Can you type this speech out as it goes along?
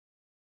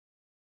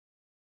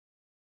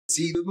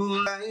See the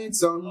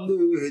moonlights on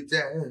the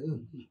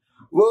town.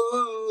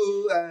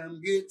 Whoa, I'm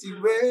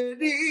getting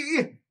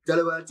ready.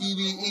 Tallawah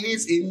TV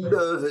is in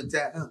the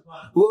town.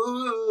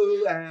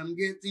 Whoa, I'm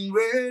getting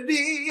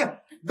ready.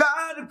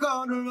 Got a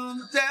corner on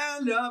the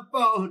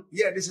telephone.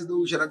 Yeah, this is the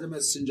Ocean of the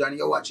Messenger, and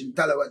you're watching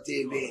Tallawah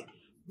TV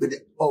with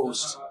the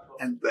host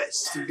and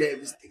best.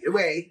 Davis, take it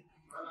away.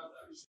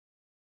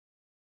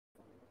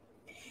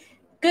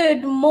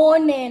 Good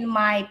morning,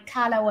 my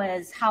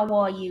Tallawahs. How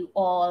are you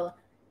all?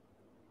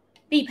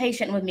 Be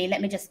patient with me. Let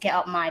me just get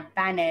up my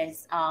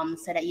banners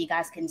so that you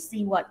guys can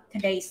see what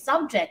today's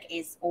subject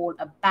is all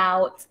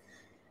about.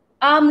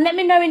 Let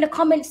me know in the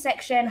comment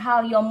section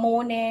how your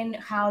morning,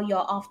 how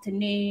your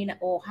afternoon,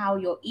 or how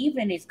your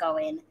evening is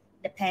going,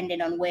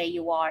 depending on where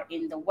you are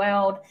in the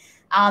world.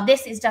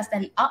 This is just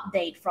an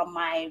update from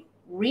my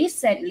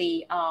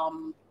recently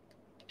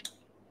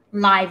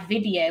live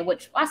video,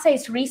 which I say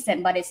it's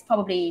recent, but it's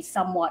probably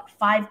somewhat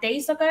 5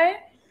 days ago.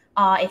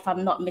 If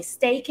I'm not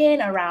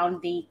mistaken,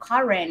 around the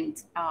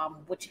current,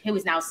 who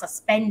is now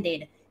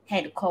suspended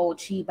head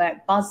coach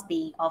Hubert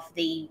Busby of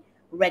the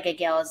Reggae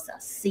Girlz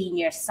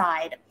senior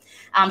side.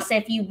 So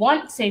if you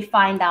want to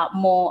find out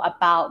more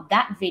about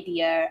that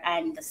video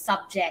and the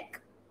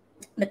subject,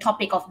 the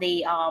topic of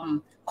the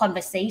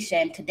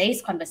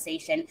today's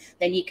conversation,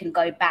 then you can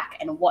go back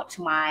and watch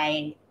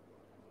my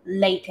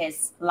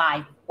latest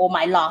live, or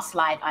my last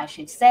live, I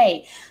should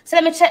say. So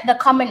let me check the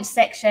comment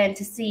section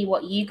to see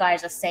what you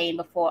guys are saying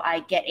before I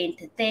get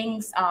into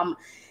things.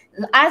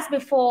 As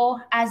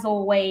before, as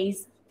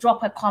always,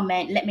 drop a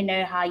comment. Let me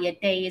know how your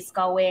day is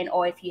going,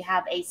 or if you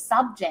have a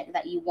subject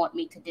that you want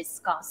me to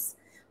discuss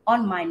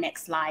on my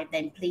next live,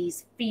 then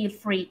please feel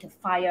free to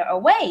fire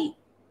away.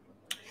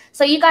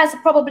 So you guys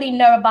probably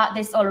know about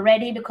this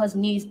already because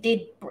news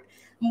did.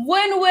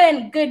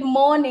 Win-win, good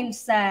morning,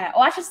 sir.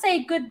 Or I should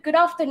say good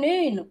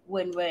afternoon,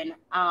 Win-win.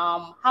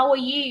 How are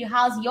you?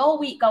 How's your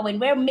week going?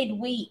 We're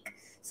midweek,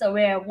 so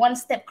we're one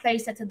step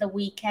closer to the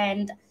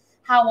weekend.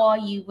 How are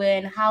you,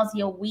 Win? How's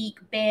your week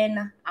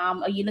been?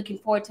 Are you looking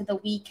forward to the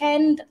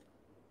weekend?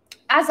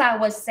 As I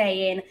was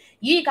saying,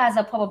 you guys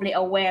are probably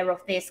aware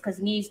of this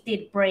because news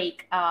did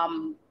break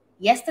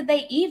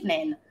yesterday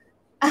evening.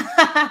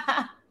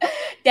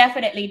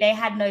 Definitely, they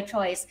had no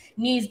choice.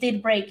 News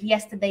did break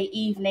yesterday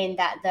evening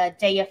that the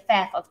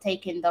JFF have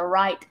taken the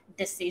right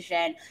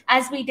decision,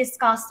 as we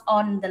discussed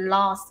on the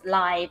last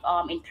live,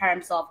 in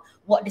terms of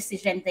what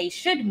decision they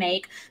should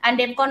make, and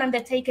they've gone and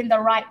they've taken the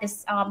right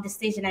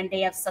decision, and they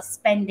have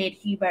suspended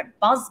Hubert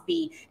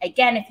Busby.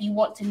 Again, if you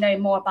want to know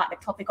more about the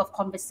topic of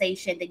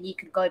conversation, then you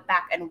could go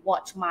back and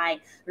watch my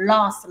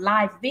last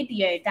live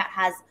video that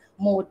has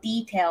more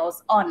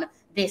details on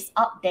this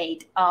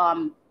update.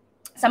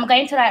 So I'm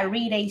going to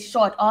read a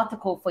short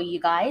article for you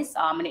guys,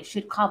 and it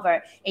should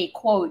cover a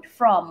quote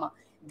from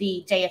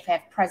the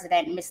JFF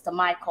president, Mr.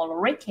 Michael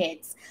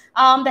Ricketts.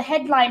 The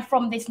headline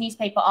from this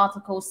newspaper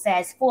article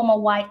says, former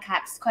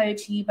Whitecaps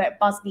coach Hubert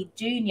Busby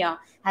Jr.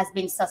 has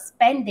been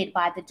suspended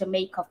by the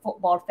Jamaica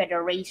Football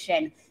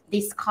Federation.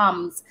 This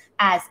comes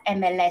as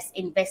MLS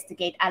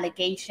investigate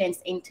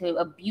allegations into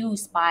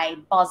abuse by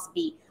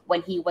Busby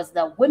when he was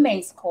the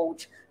women's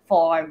coach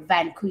for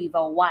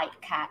Vancouver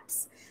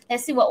Whitecaps.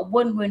 Let's see what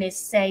Win-Win is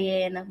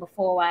saying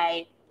before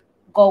I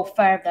go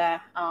further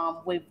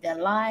with the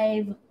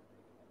live.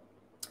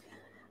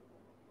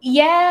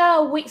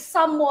 Yeah, we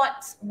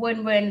somewhat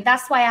Win-Win.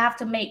 That's why I have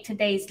to make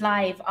today's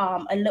live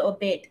a little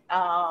bit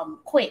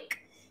quick,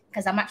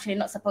 because I'm actually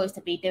not supposed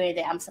to be doing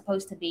it. I'm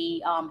supposed to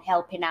be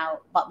helping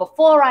out. But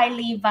before I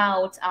leave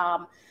out,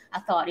 I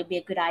thought it'd be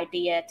a good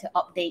idea to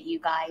update you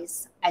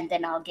guys, and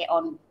then I'll get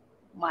on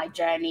my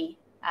journey.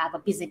 I have a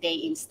busy day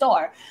in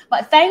store.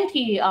 But thank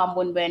you,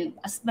 Win-Win.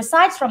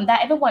 Besides from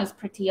that, everyone's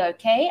pretty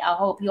okay. I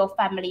hope your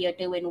family are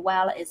doing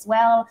well as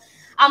well.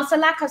 So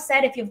like I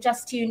said, if you've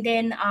just tuned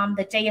in,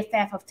 the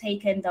JFF have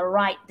taken the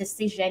right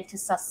decision to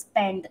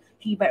suspend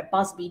Hubert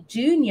Busby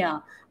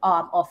Jr.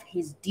 Of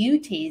his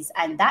duties.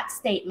 And that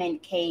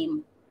statement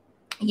came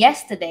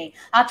yesterday.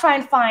 I'll try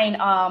and find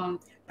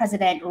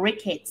President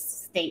Ricketts'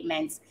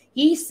 statements.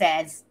 He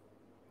says,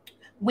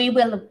 "We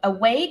will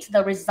await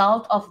the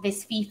result of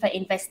this FIFA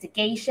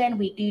investigation.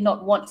 We do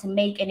not want to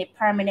make any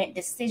permanent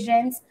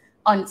decisions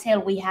until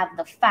we have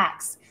the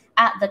facts.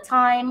 At the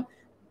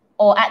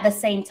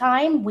same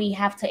time, we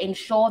have to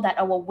ensure that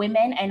our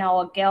women and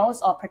our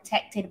girls are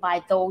protected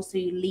by those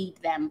who lead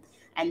them."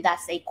 And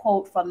that's a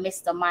quote from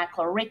Mr.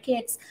 Michael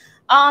Ricketts.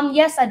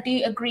 Yes, I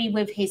do agree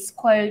with his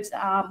quote,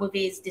 with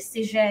his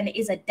decision. It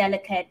is a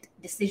delicate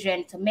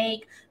decision to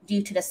make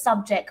due to the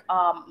subject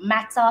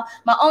matter.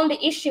 My only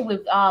issue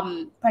with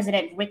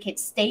President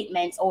Ricketts'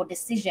 statements or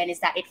decision is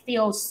that it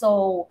feels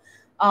so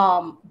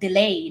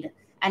delayed.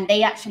 And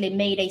they actually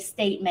made a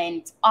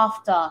statement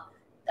after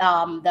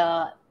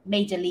the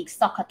Major League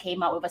Soccer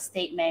came out with a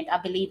statement. I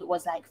believe it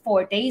was like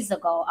 4 days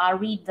ago. I'll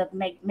read the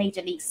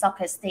Major League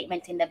Soccer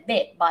statement in a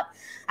bit, but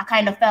I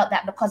kind of felt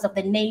that because of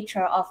the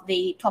nature of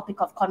the topic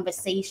of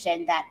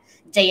conversation that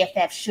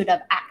JFF should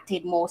have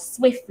acted more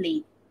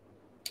swiftly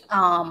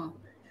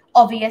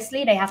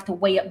Obviously, they have to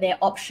weigh up their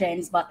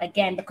options, but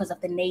again, because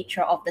of the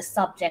nature of the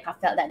subject, I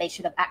felt that they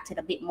should have acted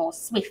a bit more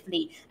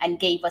swiftly and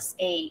gave us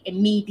a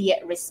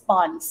immediate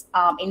response.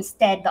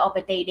 Instead, the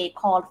other day they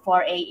called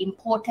for a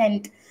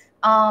important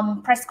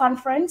press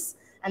conference,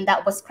 and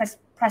that was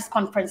press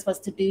conference was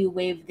to do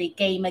with the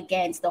game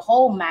against the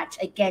whole match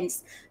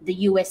against the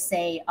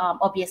USA.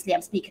 Obviously,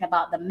 I'm speaking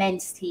about the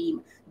men's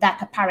team. That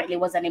apparently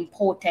was an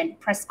important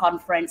press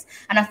conference.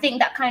 And I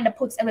think that kind of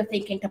puts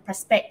everything into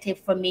perspective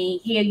for me.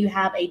 Here you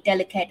have a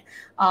delicate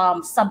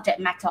subject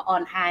matter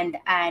on hand.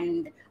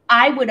 And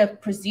I would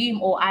have presumed,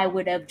 or I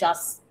would have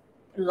just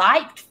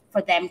liked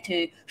for them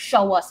to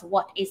show us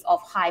what is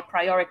of high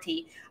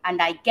priority.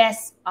 And I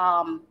guess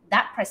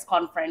that press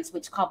conference,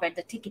 which covered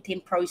the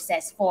ticketing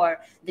process for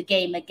the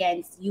game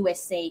against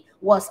USA,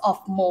 was of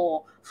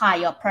more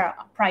higher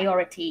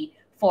priority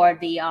for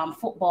the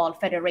Football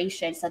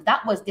Federation. So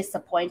that was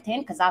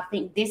disappointing, because I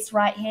think this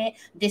right here,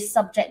 this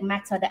subject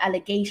matter, the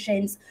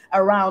allegations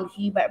around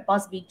Hubert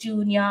Busby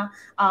Jr.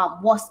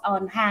 Was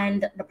on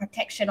hand, the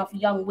protection of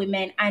young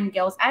women and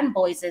girls and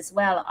boys as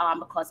well,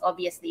 because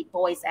obviously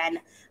boys and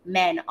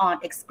men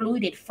aren't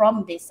excluded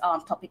from this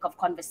topic of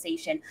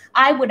conversation.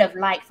 I would have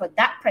liked for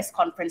that press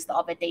conference the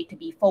other day to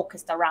be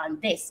focused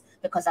around this,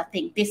 because I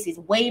think this is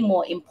way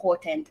more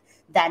important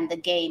than the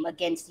game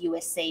against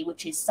USA,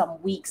 which is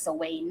some weeks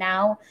away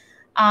now.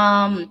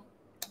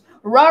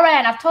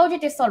 Roran, I've told you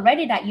this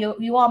already, that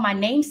you are my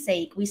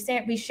namesake. We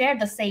share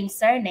the same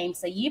surname,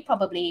 so we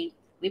probably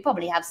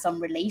have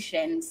some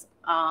relations.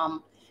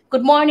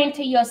 Good morning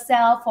to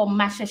yourself from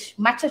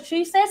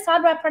Massachusetts. How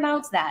do I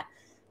pronounce that?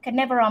 Can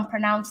never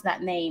pronounce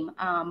that name.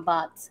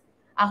 But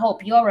I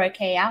hope you're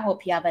okay. I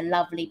hope you have a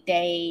lovely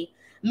day.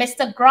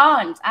 Mr.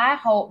 Grant, I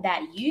hope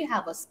that you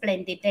have a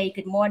splendid day.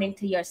 Good morning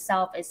to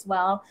yourself as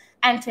well,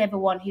 and to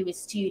everyone who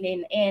is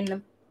tuning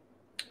in,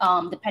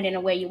 depending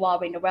on where you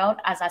are in the world.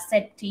 As I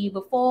said to you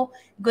before,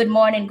 good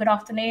morning, good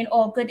afternoon,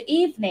 or good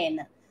evening,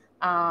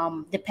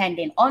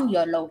 depending on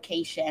your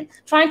location.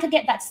 Trying to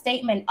get that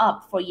statement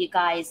up for you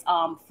guys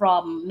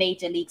from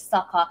Major League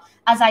Soccer.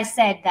 As I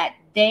said, that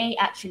they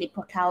actually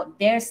put out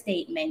their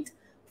statement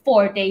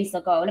 4 days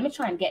ago. Let me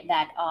try and get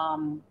that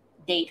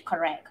date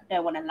correct.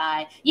 Don't want to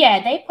lie.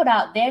 Yeah, they put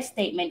out their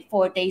statement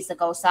 4 days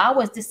ago. So I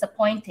was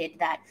disappointed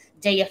that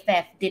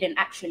JFF didn't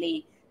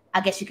actually,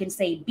 I guess you can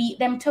say, beat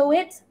them to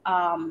it.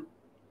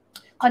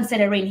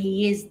 Considering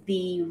he is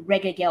the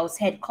Reggae Girlz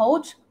head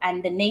coach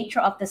and the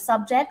nature of the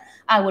subject,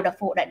 I would have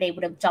thought that they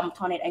would have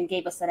jumped on it and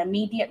gave us an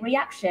immediate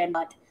reaction.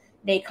 But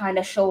they kind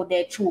of showed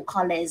their true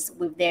colors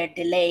with their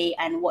delay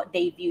and what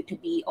they view to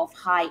be of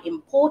high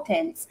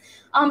importance.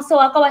 So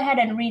I'll go ahead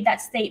and read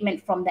that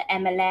statement from the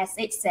MLS.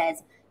 It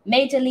says,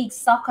 Major League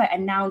Soccer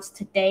announced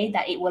today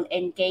that it will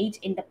engage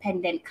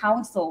independent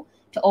counsel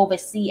to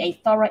oversee a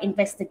thorough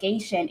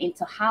investigation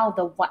into how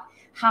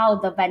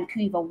the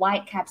Vancouver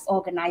Whitecaps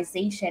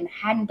organization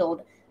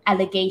handled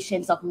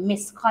allegations of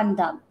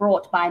misconduct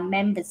brought by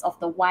members of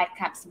the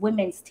Whitecaps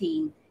women's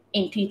team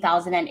in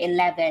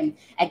 2011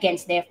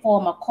 against their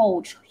former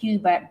coach,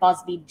 Hubert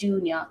Busby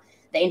Jr.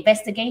 The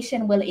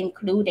investigation will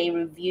include a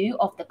review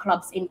of the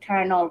club's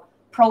internal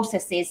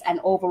processes and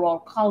overall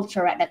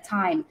culture at the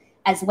time,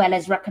 as well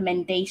as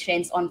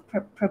recommendations on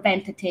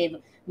preventative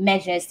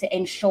measures to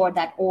ensure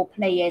that all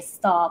players,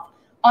 staff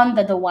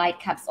under the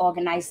Whitecaps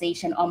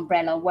organization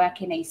umbrella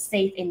work in a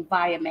safe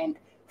environment,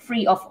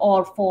 free of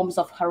all forms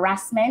of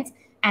harassment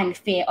and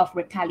fear of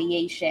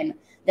retaliation.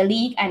 The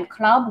league and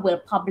club will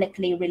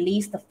publicly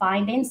release the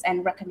findings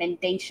and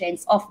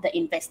recommendations of the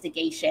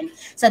investigation.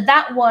 So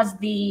that was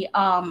the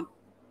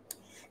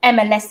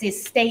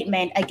MLS's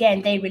statement.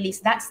 Again, they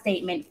released that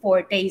statement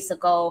 4 days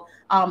ago.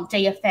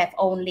 JFF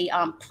only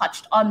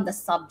touched on the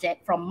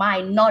subject. From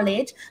my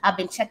knowledge, I've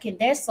been checking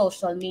their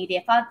social media.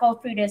 If I go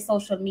through their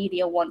social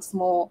media once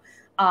more,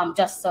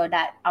 just so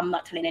that I'm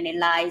not telling any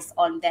lies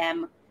on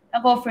them,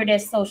 I go through their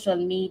social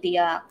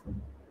media.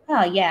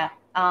 Oh yeah,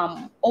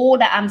 all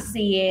that I'm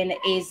seeing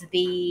is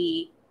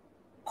the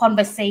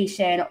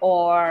conversation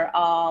or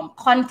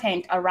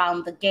content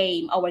around the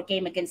game, our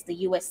game against the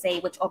USA,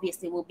 which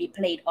obviously will be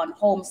played on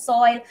home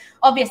soil.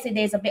 Obviously,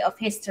 there's a bit of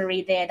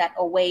history there that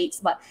awaits,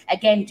 but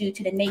again, due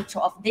to the nature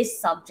of this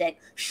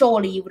subject,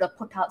 surely you would have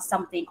put out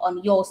something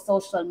on your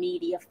social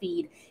media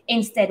feed.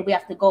 Instead, we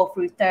have to go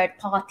through third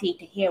party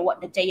to hear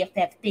what the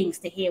JFF thinks,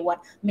 to hear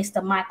what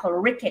Mr. Michael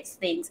Ricketts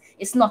thinks.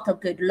 It's not a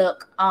good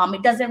look.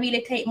 It doesn't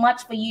really take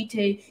much for you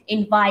to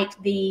invite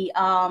the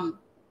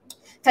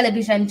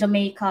Television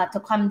Jamaica to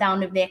come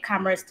down with their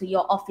cameras to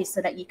your office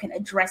so that you can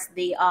address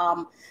the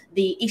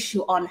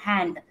issue on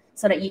hand,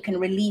 so that you can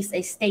release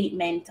a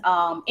statement.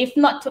 If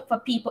not for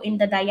people in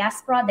the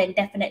diaspora, then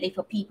definitely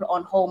for people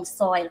on home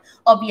soil.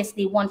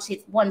 Obviously, once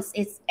it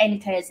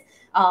enters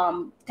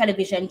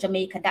Television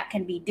Jamaica, that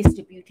can be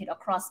distributed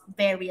across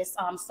various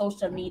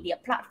social media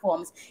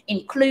platforms,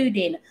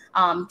 including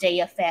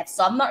JFF.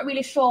 So I'm not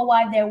really sure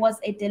why there was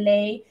a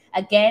delay.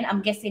 Again,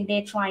 I'm guessing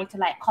they're trying to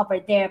like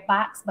cover their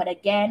backs, but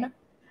again,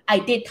 I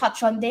did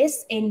touch on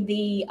this in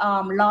the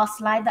last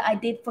slide that I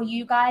did for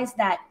you guys,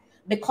 that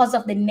because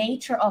of the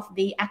nature of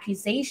the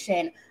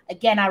accusation.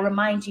 Again, I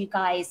remind you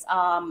guys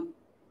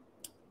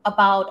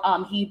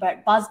about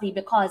Hubert Busby,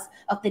 because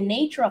of the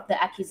nature of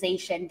the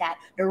accusation, that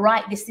the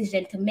right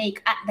decision to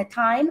make at the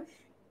time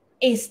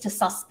is to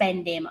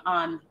suspend him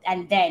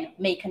and then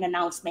make an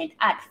announcement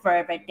at a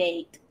further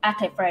date.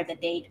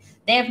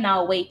 They've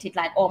now waited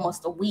like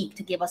almost a week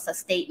to give us a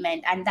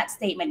statement, and that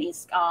statement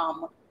is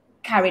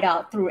carried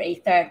out through a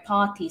third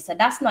party. So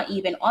that's not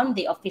even on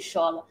the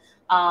official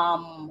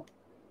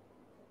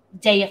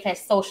JFF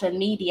social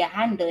media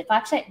handle. If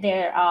I check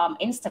their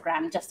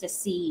Instagram just to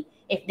see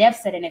if they've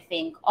said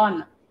anything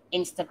on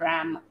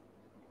Instagram,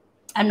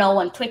 I know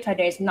on Twitter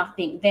there's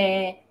nothing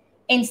there.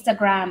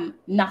 Instagram,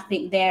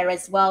 nothing there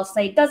as well.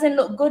 So it doesn't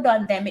look good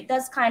on them. It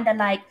does kind of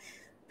like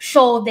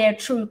show their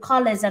true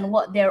colors and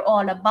what they're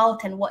all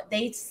about, and what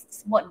they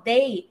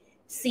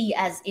see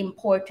as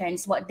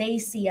importance, what they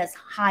see as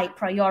high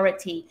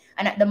priority.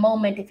 And at the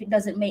moment, if it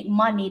doesn't make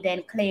money,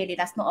 then clearly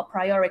that's not a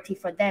priority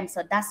for them.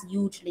 So that's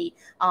hugely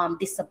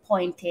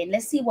disappointing.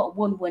 Let's see what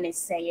Wun is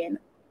saying.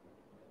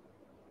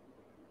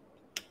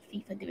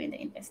 FIFA doing the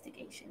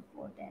investigation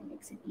for them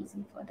makes it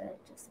easy for the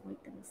just wait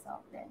things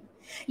out then.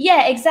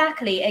 Yeah,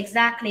 exactly.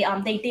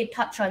 They did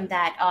touch on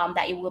that,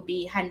 that it will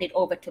be handed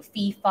over to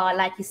FIFA.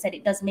 Like you said,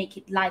 it does make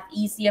it life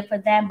easier for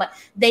them, but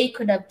they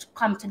could have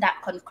come to that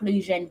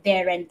conclusion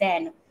there and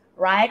then,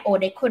 right? Or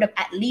they could have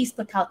at least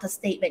put out a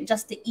statement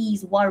just to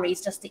ease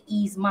worries, just to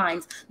ease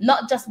minds,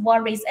 not just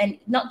worries, and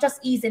not just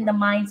easing the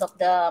minds of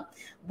the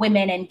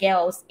women and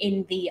girls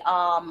in the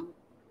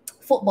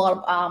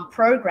football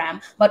program,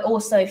 but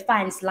also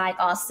fans like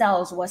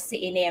ourselves were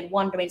sitting there and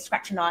wondering,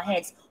 scratching our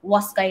heads,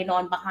 what's going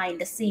on behind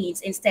the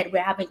scenes. Instead,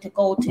 we're having to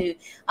go to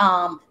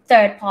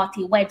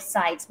third-party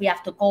websites. We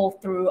have to go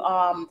through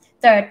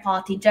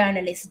third-party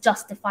journalists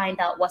just to find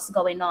out what's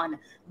going on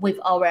with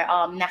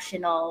our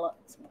national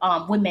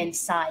women's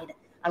side,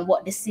 and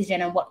what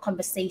decision and what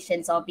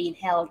conversations are being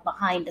held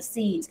behind the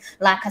scenes.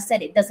 Like I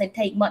said, it doesn't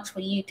take much for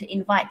you to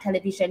invite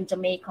Television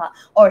Jamaica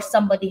or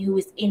somebody who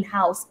is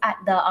in-house at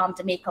the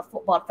Jamaica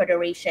Football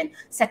Federation,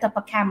 set up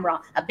a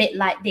camera a bit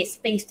like this,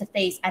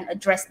 face-to-face, and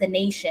address the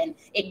nation.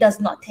 It does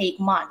not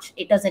take much.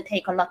 It doesn't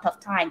take a lot of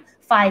time.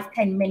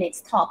 5-10 minutes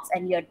tops,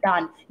 and you're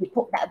done. You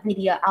put that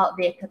video out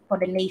there for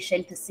the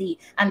nation to see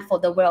and for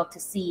the world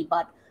to see.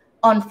 But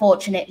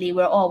unfortunately,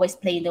 we're always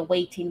playing the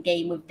waiting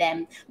game with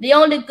them. The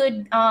only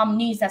good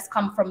news that's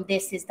come from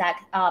this is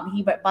that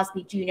Hubert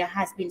Busby Jr.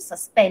 has been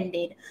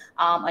suspended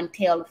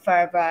until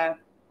further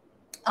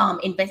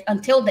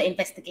until the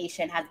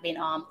investigation has been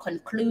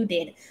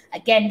concluded.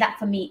 Again, that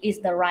for me is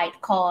the right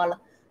call.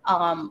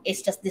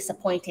 It's just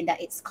disappointing that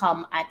it's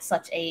come at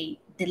such a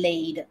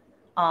delayed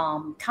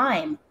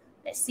time.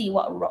 Let's see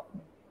what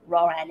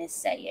Roran is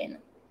saying.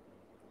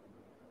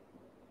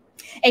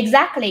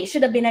 Exactly, it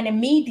should have been an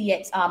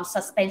immediate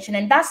suspension,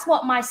 and that's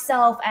what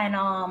myself and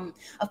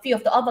a few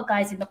of the other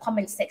guys in the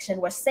comment section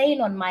were saying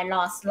on my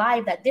last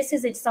live, that this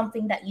isn't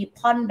something that you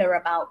ponder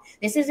about.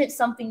 This isn't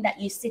something that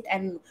you sit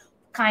and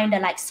kind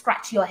of like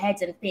scratch your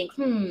heads and think,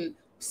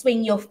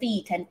 swing your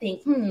feet and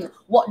think,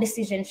 what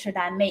decision should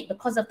I make?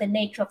 Because of the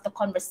nature of the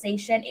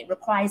conversation, it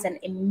requires an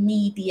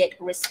immediate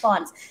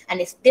response. And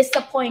it's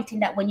disappointing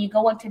that when you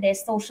go onto their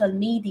social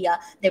media,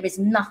 there is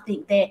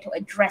nothing there to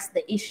address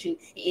the issue.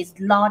 It is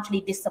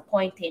largely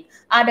disappointing.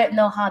 I don't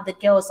know how the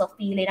girls are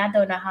feeling. I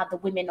don't know how the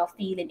women are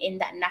feeling in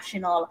that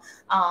national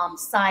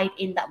side,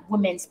 in that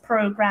women's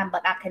program,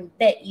 but I can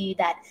bet you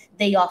that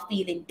they are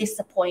feeling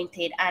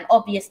disappointed. And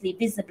obviously,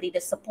 visibly,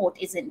 the support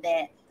isn't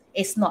there.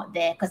 It's not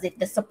there, because if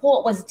the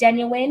support was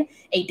genuine,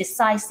 a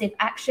decisive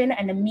action,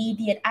 an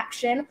immediate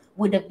action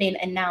would have been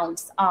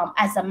announced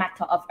as a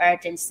matter of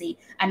urgency.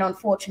 And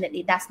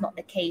unfortunately, that's not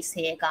the case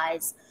here,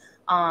 guys.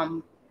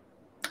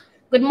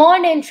 Good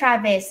morning,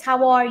 Travis.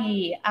 How are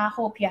you? I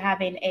hope you're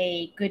having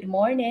a good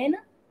morning.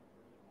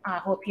 I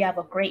hope you have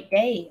a great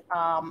day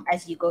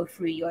as you go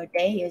through your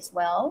day as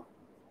well.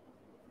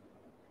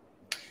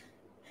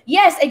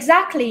 Yes,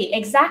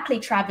 exactly,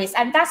 Travis.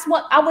 And that's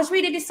what I was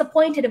really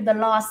disappointed of the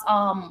last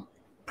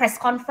press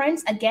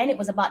conference. Again, it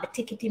was about the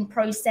ticketing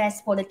process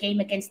for the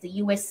game against the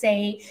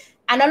USA.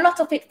 And a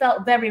lot of it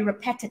felt very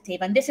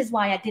repetitive. And this is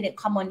why I didn't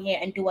come on here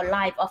and do a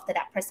live after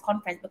that press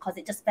conference, because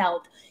it just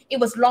felt, it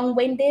was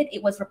long-winded,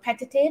 it was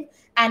repetitive.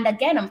 And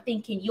again, I'm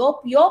thinking,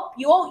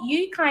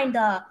 you kind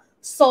of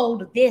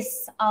sold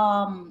this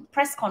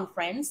press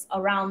conference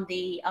around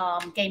the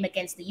game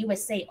against the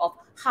USA of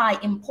high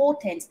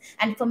importance.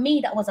 And for me,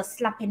 that was a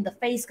slap in the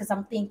face, because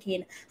I'm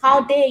thinking,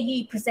 how dare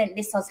you present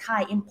this as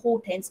high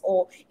importance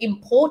or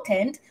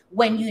important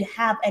when you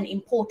have an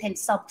important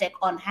subject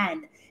on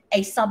hand,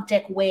 a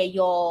subject where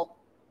your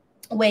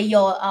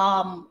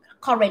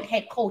current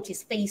head coach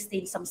is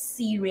facing some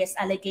serious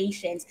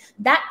allegations.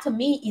 That to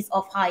me is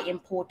of high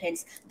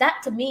importance.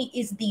 That to me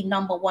is the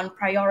 #1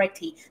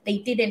 priority. They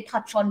didn't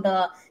touch on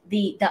the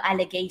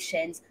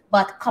allegations,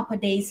 but a couple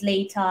of days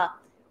later,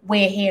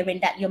 we're hearing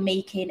that you're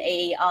making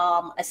a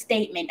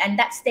statement, and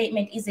that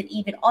statement isn't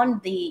even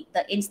on the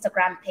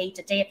Instagram page,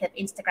 the JFF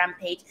Instagram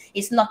page.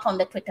 It's not on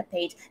the Twitter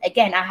page.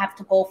 Again, I have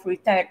to go through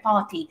third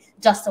party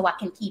just so I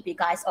can keep you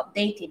guys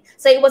updated.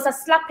 So it was a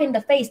slap in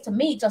the face to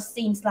me. It just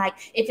seems like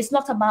if it's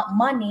not about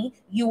money,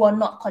 you are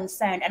not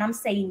concerned. And I'm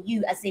saying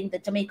you as in the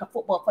Jamaica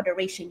Football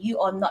Federation, you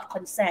are not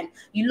concerned.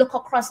 You look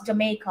across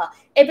Jamaica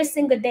every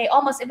single day,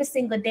 almost every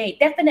single day,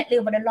 definitely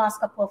over the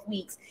last couple of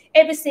weeks,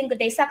 every single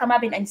day. It's like I'm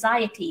having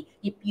anxiety.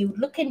 You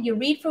look in, you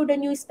read through the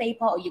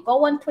newspaper, or you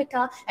go on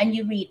Twitter and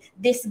you read,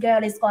 this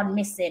girl is gone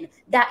missing,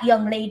 that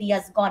young lady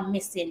has gone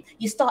missing.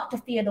 You start to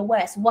fear the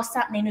worst. What's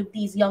happening with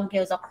these young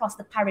girls across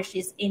the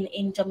parishes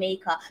in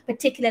Jamaica,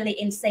 particularly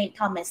in St.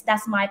 Thomas?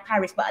 That's my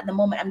parish, but at the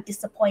moment I'm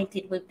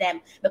disappointed with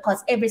them,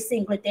 because every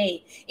single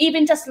day,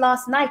 even just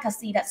last night, I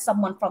see that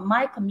someone from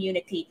my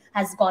community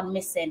has gone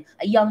missing.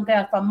 A young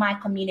girl from my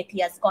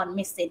community has gone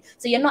missing.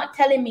 So you're not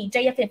telling me,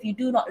 JFF, you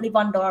do not live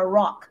under a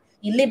rock.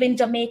 You live in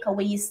Jamaica,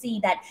 where you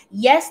see that,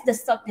 yes, the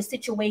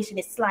situation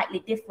is slightly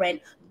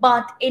different,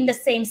 but in the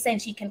same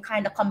sense, you can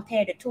kind of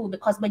compare the two,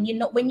 because when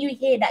you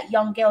hear that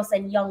young girls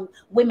and young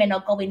women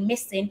are going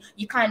missing,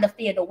 you kind of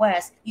fear the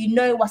worst. You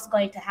know what's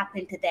going to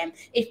happen to them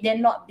if they're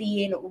not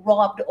being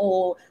robbed,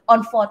 or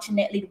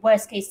unfortunately, the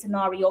worst case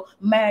scenario,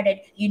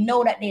 murdered. You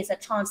know that there's a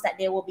chance that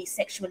they will be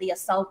sexually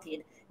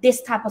assaulted.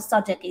 This type of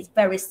subject is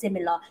very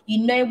similar.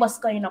 You know what's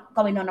going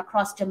on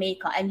across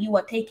Jamaica, and you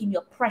are taking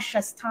your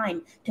precious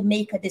time to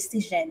make a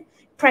decision,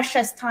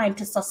 precious time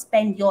to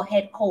suspend your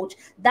head coach.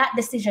 That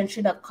decision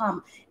should have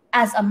come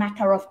as a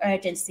matter of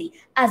urgency,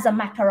 as a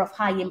matter of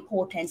high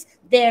importance,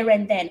 there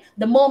and then.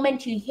 The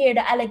moment you hear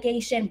the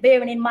allegation,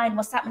 bearing in mind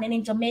what's happening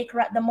in Jamaica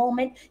at the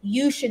moment,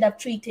 you should have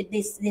treated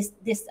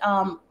this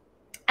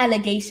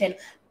allegation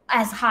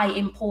as high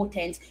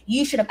importance.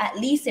 You should have at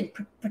least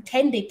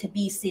pretended to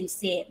be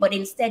sincere, but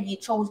instead you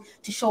chose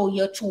to show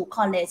your true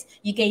colors.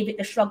 You gave it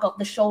the shrug of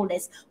the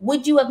shoulders.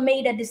 Would you have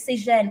made a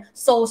decision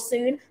so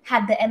soon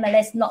had the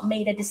MLS not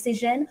made a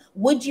decision?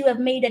 Would you have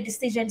made a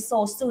decision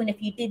so soon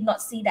if you did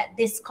not see that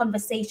this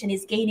conversation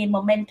is gaining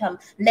momentum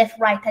left,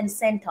 right, and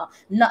center,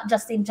 not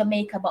just in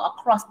Jamaica, but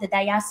across the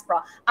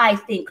diaspora? I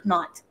think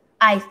not.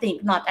 I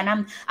think not. And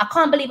I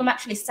can't believe I'm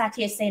actually sat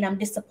here saying I'm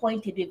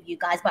disappointed with you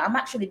guys, but I'm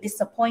actually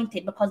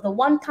disappointed because the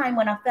one time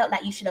when I felt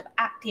like you should have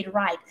acted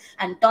right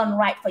and done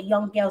right for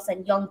young girls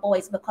and young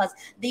boys, because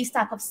these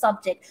type of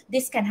subject,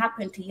 this can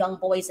happen to young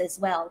boys as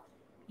well.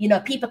 You know,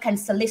 people can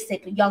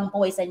solicit young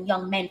boys and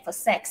young men for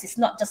sex. It's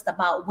not just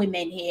about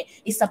women here.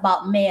 It's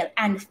about male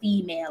and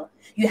female.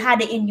 You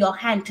had it in your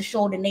hand to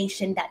show the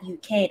nation that you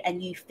cared,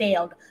 and you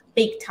failed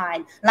big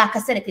time. Like I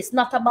said, if it's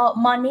not about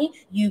money,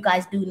 you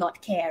guys do not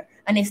care.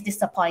 And it's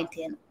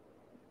disappointing.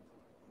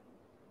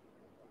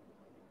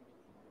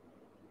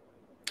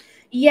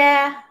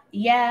 Yeah,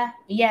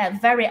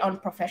 very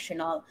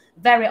unprofessional,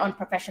 very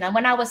unprofessional.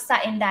 When I was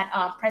sat in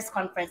that press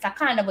conference, I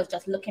kind of was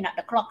just looking at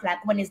the clock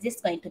like, when is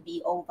this going to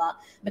be over?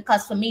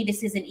 Because for me,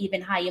 this isn't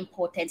even high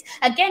importance.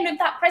 Again, with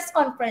that press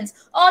conference,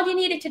 all you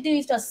needed to do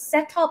is just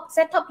set up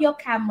your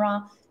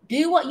camera,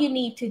 do what you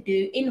need to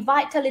do,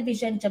 invite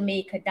Television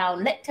Jamaica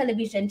down, let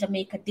Television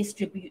Jamaica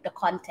distribute the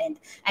content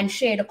and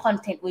share the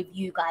content with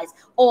you guys,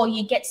 or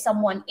you get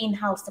someone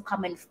in-house to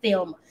come and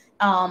film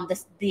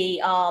the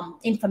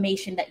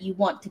information that you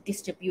want to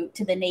distribute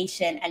to the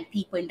nation and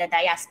people in the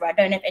diaspora. I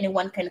don't know if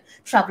anyone can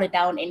travel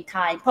down in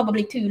time.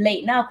 Probably too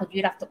late now because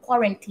you'd have to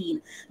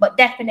quarantine, but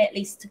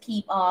definitely to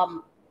keep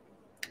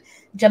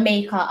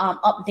Jamaica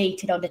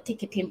updated on the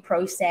ticketing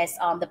process,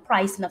 the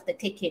pricing of the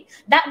ticket.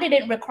 That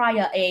didn't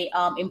require a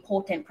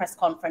important press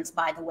conference,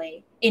 by the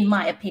way, in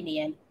my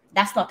opinion.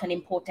 That's not an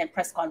important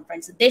press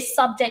conference. This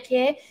subject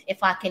here, if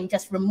I can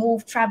just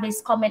remove Travis'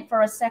 comment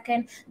for a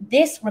second,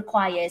 this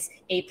requires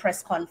a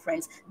press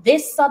conference.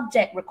 This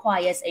subject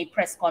requires a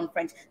press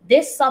conference.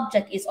 This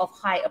subject is of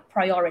high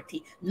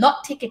priority,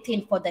 not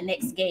ticketing for the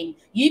next game.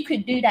 You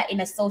could do that in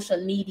a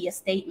social media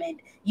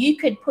statement. You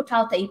could put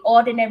out an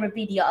ordinary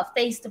video, a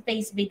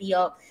face-to-face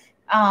video,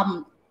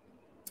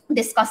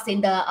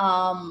 discussing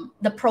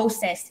the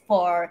process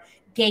for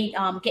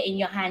getting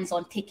your hands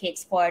on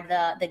tickets for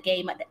the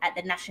game at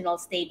the National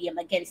Stadium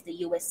against the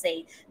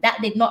USA. That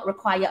did not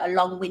require a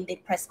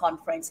long-winded press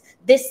conference.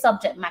 This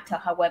subject matter,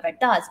 however,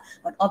 does.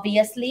 But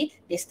obviously,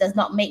 this does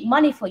not make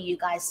money for you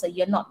guys, so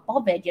you're not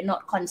bothered, you're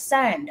not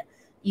concerned.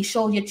 You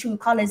show your true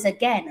colors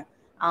again.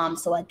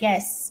 So I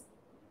guess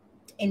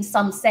in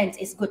some sense,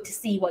 it's good to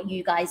see what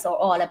you guys are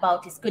all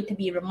about. It's good to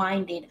be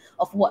reminded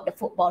of what the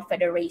Football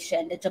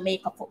Federation, the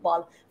Jamaica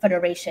Football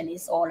Federation,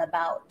 is all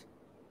about.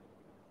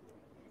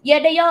 Yeah,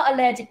 they are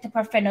allergic to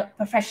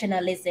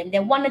professionalism.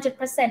 They're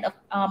 100%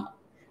 of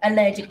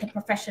allergic to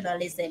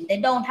professionalism. They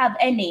don't have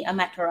any, a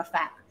matter of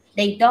fact.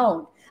 They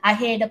don't. I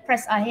hear the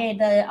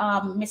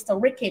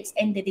Mr. Ricketts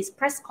ended his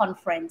press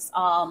conference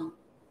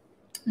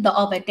the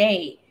other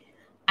day,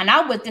 and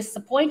I was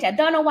disappointed. I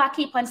don't know why I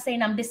keep on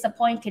saying I'm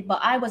disappointed, but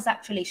I was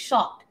actually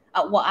shocked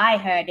at what I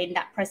heard in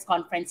that press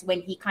conference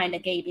when he kind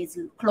of gave his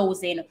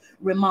closing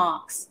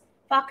remarks.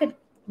 If I could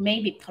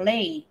maybe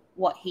play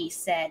what he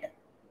said.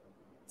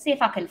 see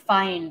if I can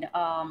find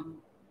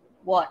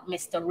what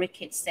Mr.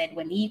 Ricketts said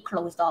when he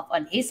closed off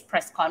on his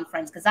press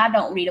conference, because I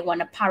don't really want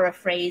to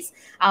paraphrase.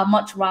 I'd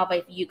much rather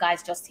if you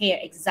guys just hear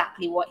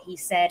exactly what he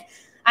said.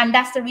 And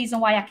that's the reason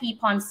why I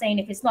keep on saying,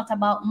 if it's not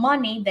about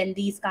money, then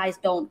these guys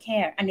don't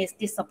care. And it's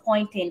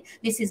disappointing.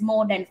 This is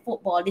more than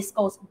football. This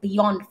goes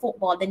beyond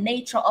football. The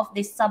nature of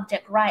this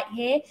subject right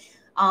here.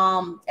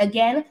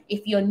 Again,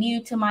 if you're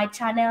new to my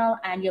channel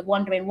and you're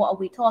wondering what are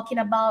we talking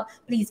about,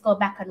 please go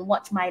back and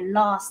watch my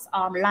last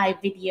live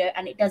video,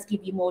 and it does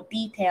give you more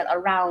detail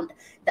around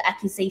the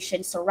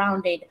accusation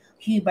surrounded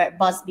Hubert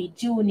Busby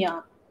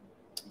Jr.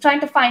 Trying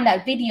to find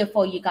that video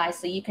for you guys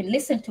so you can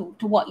listen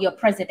to what your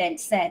president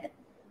said.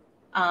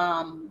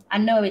 I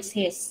know it's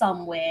here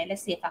somewhere.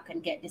 Let's see if I can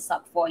get this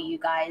up for you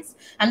guys.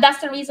 And that's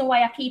the reason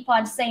why I keep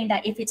on saying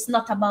that if it's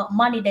not about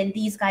money, then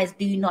these guys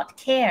do not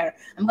care.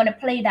 I'm going to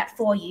play that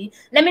for you.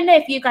 Let me know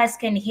if you guys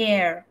can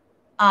hear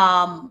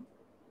Mr.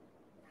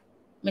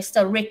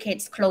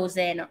 Ricketts'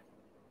 closing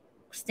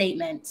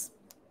statements.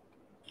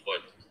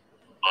 But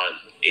on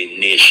a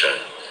nation.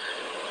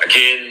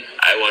 Again,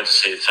 I want to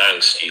say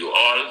thanks to you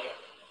all,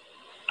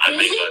 and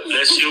may God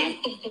bless you,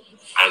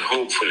 and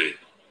hopefully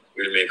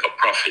we'll make a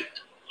profit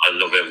on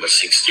November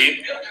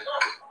 16th.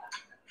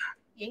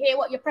 You hear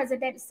what your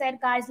president said,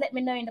 guys? Let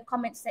me know in the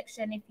comment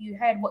section if you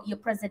heard what your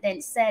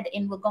president said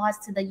in regards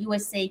to the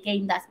USA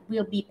game that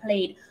will be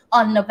played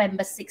on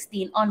November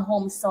 16th on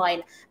home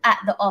soil at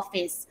the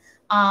office.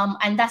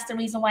 And that's the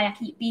reason why I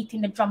keep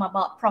beating the drum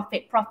about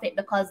profit,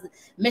 because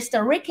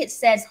Mr. Ricketts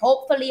says,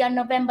 hopefully on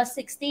November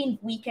 16th,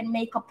 we can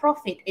make a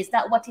profit. Is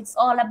that what it's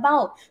all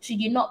about? Should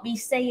you not be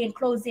saying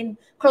closing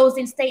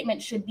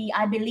statement should be,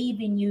 I believe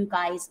in you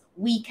guys.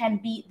 We can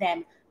beat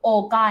them.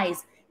 Or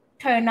guys,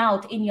 turn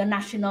out in your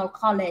national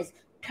colors.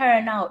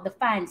 Turn out the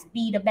fans,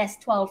 be the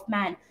best 12th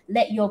man.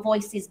 Let your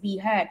voices be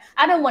heard.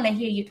 I don't want to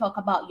hear you talk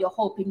about you're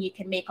hoping you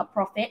can make a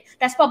profit.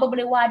 That's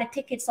probably why the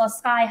tickets are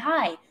sky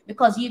high,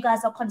 because you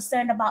guys are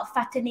concerned about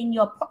fattening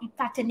your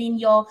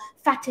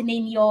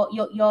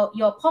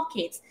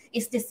pockets.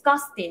 It's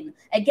disgusting.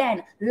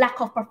 Again,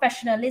 lack of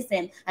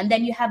professionalism. And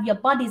then you have your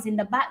buddies in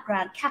the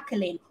background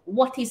cackling.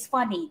 What is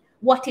funny?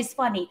 What is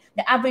funny?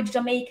 The average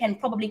Jamaican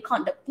probably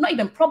can't, not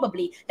even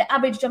probably, the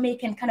average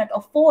Jamaican cannot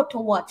afford to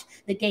watch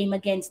the game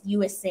against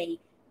USA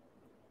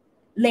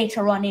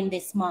later on in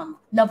this month,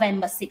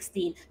 November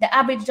 16th. The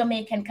average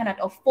Jamaican cannot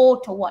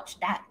afford to watch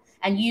that.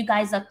 And you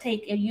guys are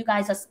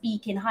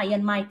speaking high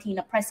and mighty in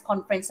a press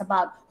conference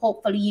about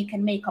hopefully you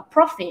can make a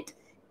profit.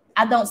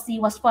 I don't see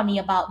what's funny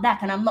about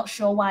that, and I'm not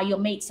sure why your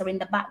mates are in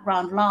the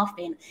background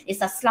laughing.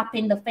 It's a slap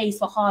in the face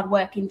for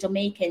hardworking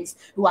Jamaicans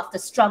who have to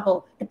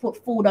struggle to put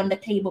food on the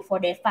table for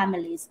their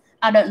families.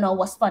 I don't know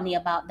what's funny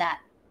about that.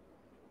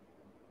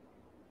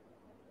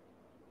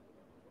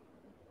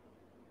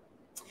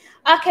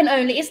 I can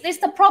only, it's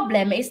the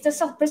problem. It's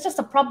just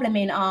a problem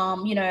in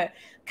you know,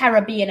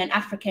 Caribbean and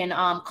African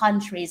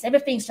countries.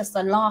 Everything's just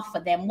a laugh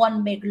for them,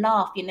 one big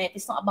laugh. You know, if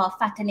it's not about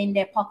fattening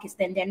their pockets,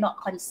 then they're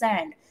not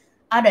concerned.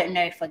 I don't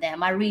know for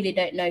them. I really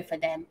don't know for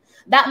them.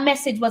 That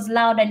message was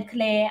loud and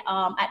clear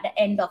at the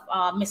end of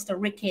Mr.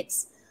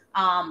 Ricketts'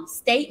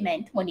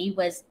 statement when he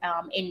was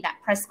in that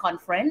press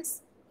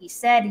conference. He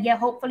said, yeah,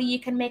 hopefully you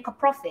can make a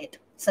profit.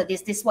 So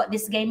this is what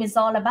this game is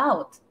all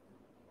about.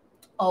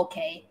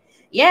 Okay.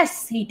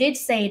 Yes, he did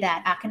say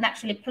that. I can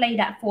actually play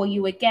that for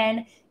you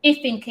again. If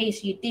in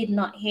case you did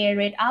not hear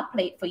it, I'll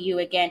play it for you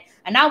again.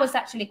 And I was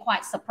actually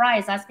quite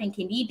surprised. I was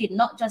thinking he did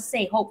not just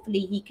say,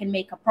 hopefully he can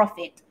make a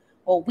profit,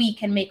 or we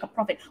can make a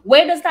profit.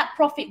 Where does that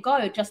profit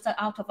go? Just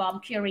out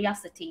of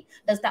curiosity,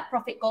 does that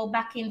profit go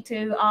back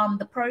into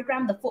the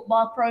program, the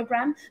football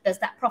program? Does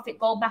that profit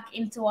go back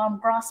into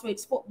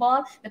grassroots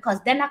football?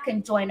 Because then I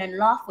can join and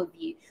laugh with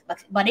you.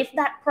 But if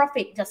that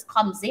profit just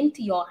comes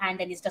into your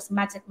hand and is just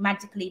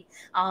magically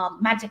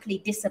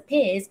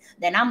disappears,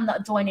 then I'm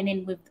not joining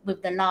in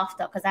with the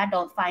laughter, because I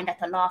don't find that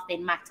a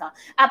laughing matter.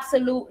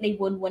 Absolutely,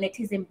 when it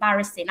is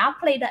embarrassing. I'll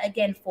play that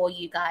again for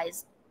you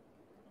guys.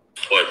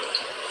 But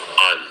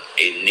on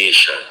a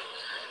nation.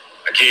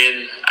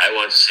 Again, I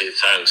want to say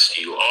thanks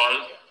to you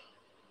all,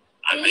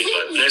 and may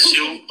God bless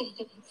you,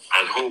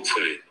 and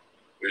hopefully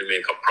we'll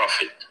make a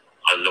profit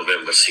on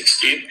November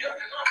 16th.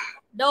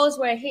 Those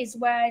were his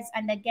words,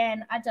 and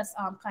again, I just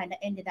kind of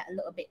ended that a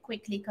little bit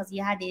quickly because he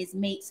had his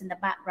mates in the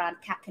background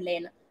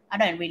cackling. I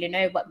don't really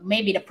know, but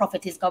maybe the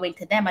profit is going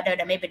to them. I don't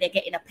know. Maybe they're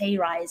getting a pay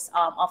rise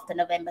after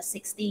November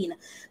 16.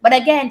 But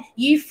again,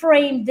 you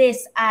frame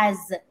this as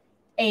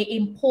an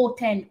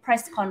important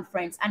press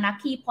conference, and I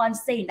keep on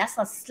saying that's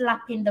a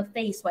slap in the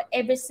face for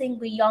every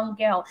single young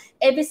girl,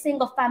 every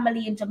single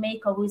family in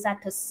Jamaica who's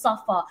had to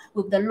suffer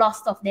with the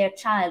loss of their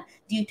child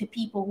due to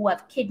people who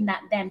have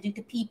kidnapped them, due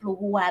to people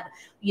who have,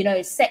 you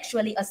know,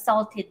 sexually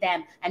assaulted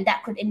them, and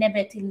that could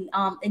inevitably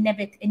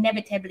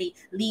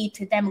lead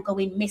to them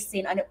going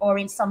missing, or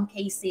in some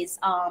cases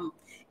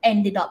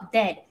ended up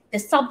dead. the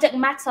subject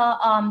matter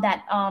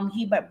that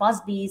Hubert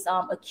Busby is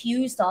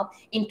accused of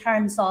in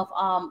terms of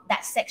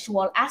that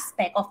sexual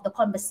aspect of the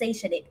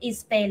conversation, it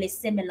is fairly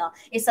similar.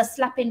 It's a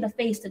slap in the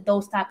face to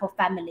those type of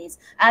families.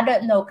 I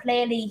don't know.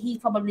 Clearly, he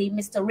probably,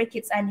 Mr.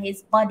 Ricketts and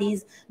his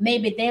buddies,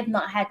 maybe they've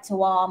not had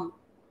to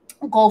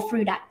go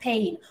through that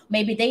pain.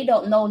 Maybe they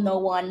don't know no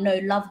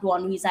loved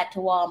one who's had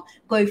to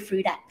go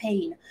through that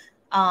pain.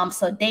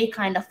 So they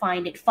kind of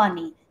find it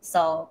funny.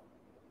 So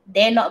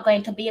they're not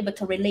going to be able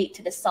to relate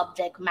to the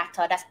subject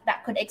matter.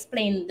 That could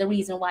explain the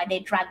reason why they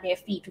drag their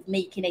feet with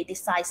making a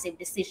decisive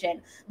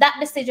decision. That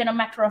decision, a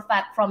matter of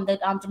fact, from the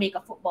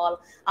Jamaica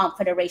Football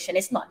Federation,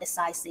 it's not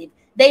decisive.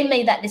 They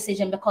made that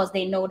decision because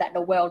they know that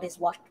the world is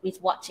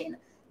watching.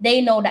 They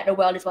know that the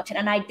world is watching.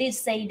 And I did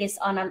say this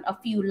on a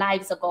few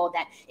lives ago,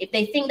 that if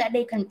they think that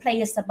they can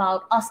play us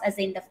about, us as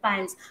in the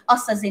fans,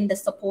 us as in the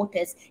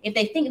supporters, if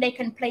they think they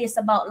can play us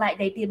about like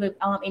they did with,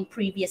 in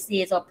previous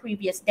years or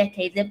previous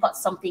decades, they've got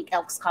something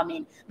else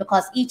coming.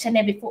 Because each and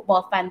every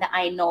football fan that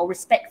I know,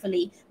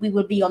 respectfully, we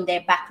will be on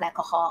their back like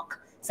a hawk.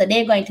 So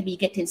they're going to be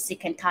getting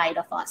sick and tired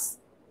of us.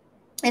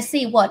 Let's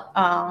see what...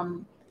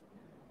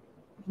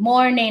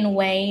 Morning,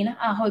 Wayne.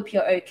 I hope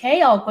you're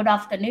okay. Or good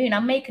afternoon.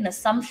 I'm making an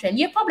assumption.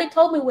 You probably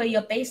told me where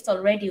you're based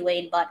already,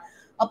 Wayne, but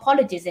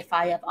apologies if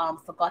I have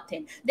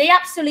forgotten. They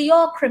absolutely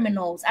are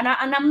criminals. And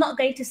I'm not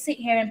going to sit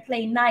here and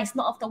play nice,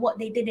 not after what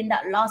they did in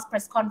that last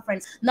press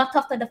conference, not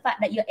after the fact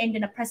that you're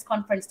ending a press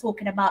conference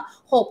talking about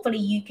hopefully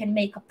you can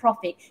make a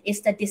profit.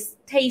 It's the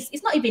distaste.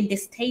 It's not even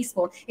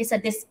distasteful. It's a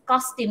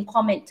disgusting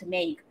comment to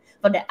make.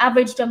 For the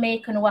average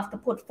Jamaican who have to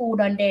put food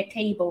on their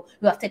table,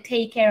 who have to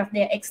take care of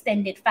their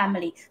extended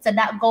family. So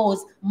that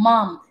goes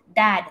mom,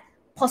 dad,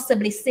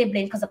 possibly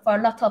sibling, because for a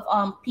lot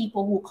of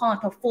people who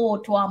can't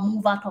afford to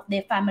move out of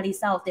their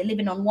family's house, they're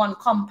living on one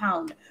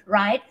compound,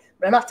 right?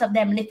 A lot of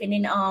them living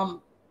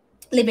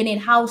in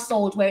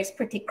households where it's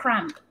pretty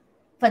cramped.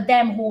 For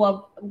them who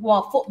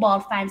are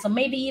football fans, or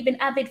maybe even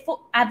avid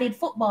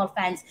football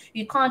fans,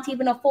 you can't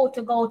even afford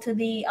to go to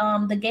the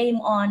game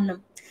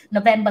on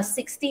November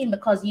 16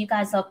 because you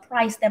guys have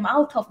priced them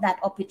out of that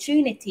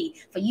opportunity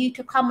for you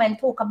to come and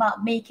talk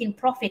about making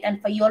profit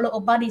and for your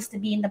little buddies to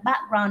be in the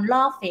background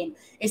laughing.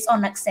 It's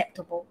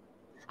unacceptable.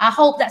 I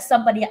hope that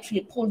somebody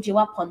actually pulled you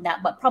up on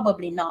that, but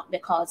probably not,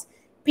 because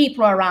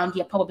people around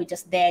you are probably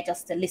just there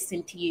just to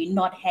listen to you,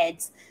 nod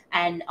heads,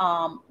 and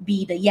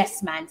be the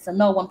yes man. So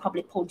no one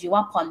probably pulled you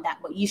up on that,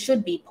 but you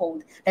should be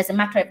pulled. Doesn't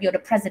matter if you're the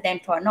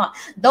president or not.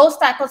 Those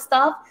type of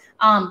stuff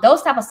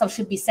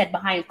should be said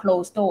behind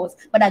closed doors.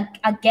 But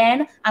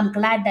again, I'm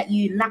glad that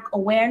you lack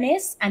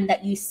awareness and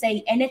that you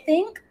say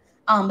anything,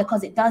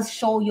 because it does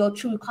show your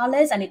true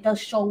colors and it does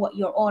show what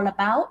you're all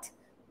about.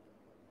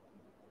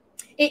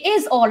 It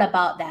is all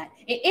about that.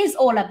 It is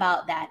all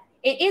about that.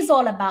 It is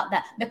all about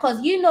that,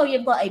 because you know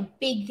you've got a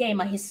big game,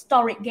 a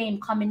historic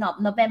game coming up,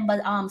 November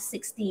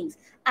 16th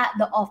at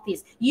the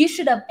office. You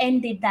should have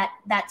ended that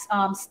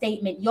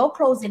statement. Your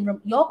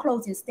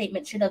closing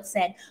statement should have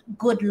said,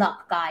 "Good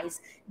luck,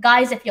 guys.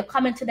 Guys, if you're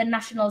coming to the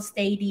National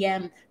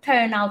Stadium,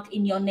 turn out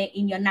in your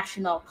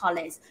national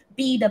colors.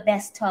 Be the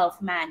best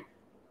 12th man.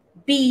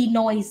 Be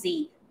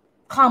noisy.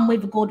 Come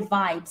with good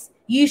vibes."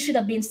 You should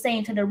have been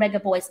saying to the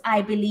Reggae boys,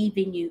 "I believe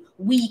in you.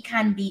 We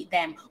can beat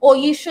them." Or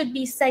you should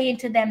be saying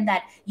to them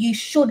that you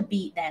should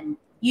beat them.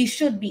 You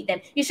should beat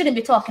them. You shouldn't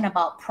be talking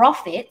about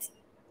profit.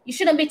 You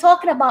shouldn't be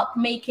talking about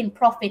making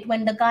profit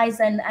when the guys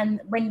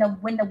and when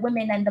the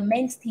women and the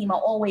men's team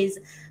are always,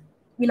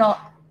 you know,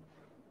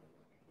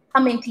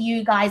 coming to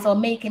you guys or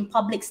making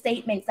public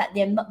statements that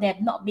they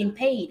have not been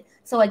paid.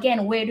 So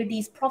again, where does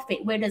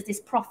this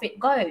profit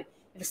go?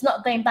 If it's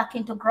not going back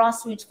into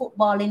grassroots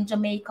football in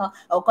Jamaica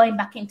or going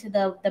back into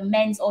the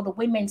men's or the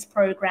women's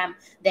program,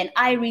 then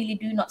I really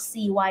do not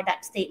see why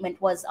that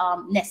statement was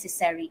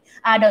necessary.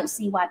 I don't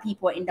see why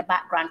people are in the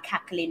background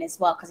cackling as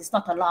well, because it's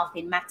not a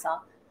laughing matter.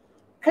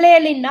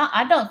 Clearly not.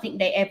 I don't think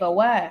they ever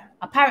were.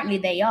 Apparently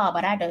they are,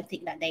 but I don't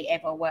think that they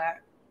ever were.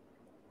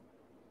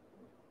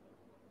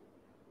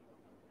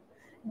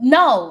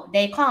 No,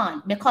 they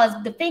can't, because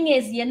the thing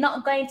is, you're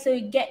not going to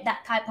get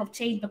that type of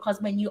change,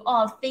 because when you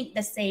all think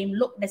the same,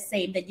 look the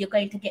same, then you're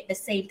going to get the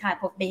same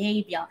type of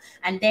behavior,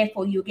 and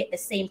therefore you get the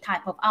same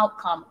type of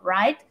outcome,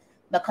 right?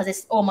 Because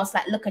it's almost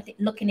like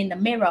looking in the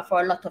mirror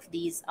for a lot of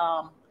these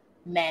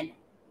men.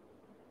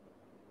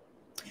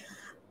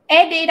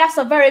 Eddie, that's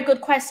a very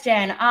good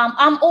question.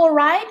 I'm all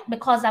right,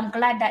 because I'm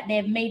glad that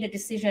they've made a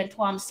decision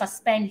to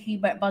suspend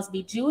Hubert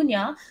Busby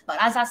Jr. But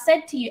as I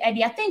said to you,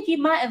 Eddie, I think you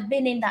might have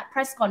been in that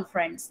press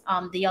conference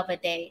the other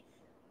day.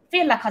 I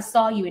feel like I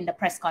saw you in the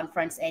press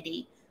conference,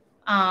 Eddie.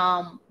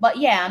 But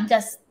yeah, I'm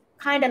just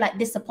kind of like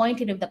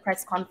disappointed with the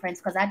press conference,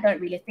 because I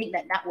don't really think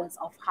that was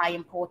of high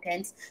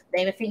importance.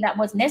 They would think that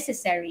was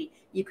necessary.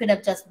 You could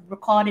have just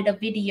recorded a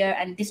video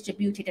and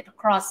distributed it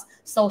across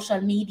social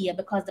media,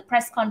 because the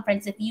press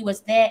conference, if you was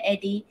there,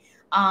 Eddie,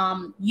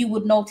 you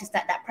would notice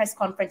that press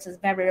conference is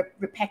very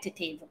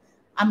repetitive.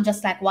 I'm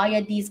just like, why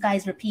are these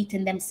guys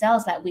repeating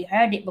themselves? Like, we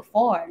heard it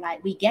before,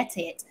 like, we get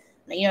it.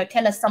 You know,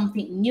 tell us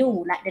something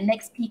new. Like the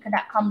next speaker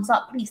that comes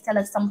up, please tell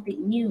us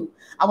something new.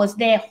 I was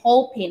there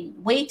hoping,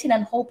 waiting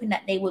and hoping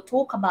that they will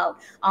talk about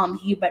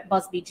Hubert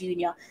Busby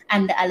Jr.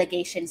 and the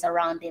allegations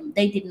around him.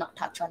 They did not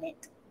touch on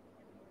it.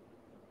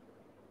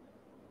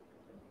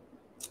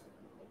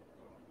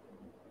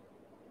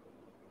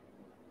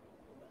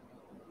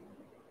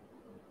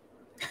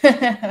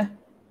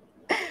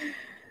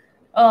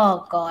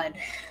 Oh, God.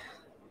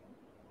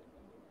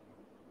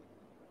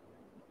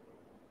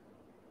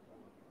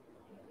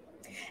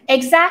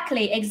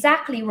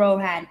 Exactly,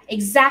 Rohan.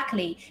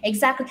 Exactly.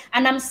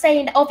 And I'm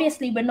saying,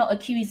 obviously, we're not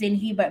accusing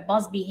Hubert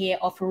Busby here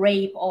of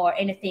rape or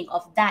anything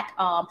of that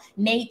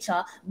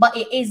nature, but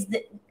it is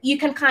you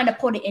can kind of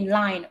put it in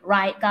line,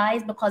 right,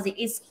 guys? Because it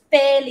is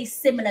fairly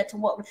similar to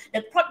what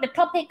the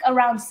topic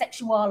around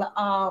sexual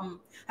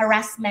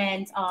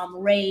harassment,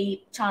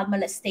 rape, child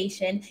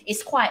molestation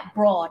is quite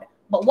broad.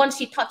 But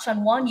once you touch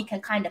on one, you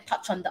can kind of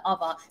touch on the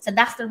other. So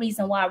that's the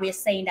reason why we're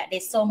saying that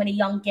there's so many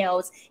young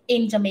girls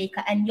in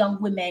Jamaica and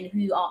young women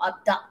who are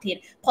abducted,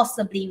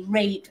 possibly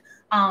raped,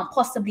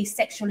 possibly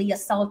sexually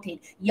assaulted.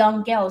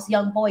 Young girls,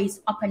 young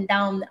boys up and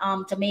down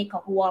Jamaica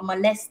who are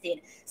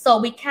molested. So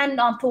we can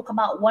talk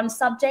about one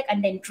subject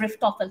and then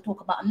drift off and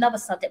talk about another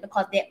subject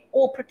because they're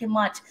all pretty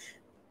much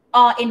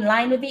are in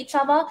line with each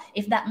other,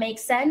 if that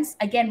makes sense.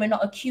 Again, we're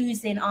not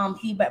accusing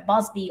Hubert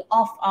Busby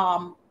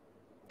of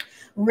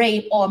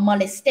rape or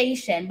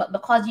molestation, but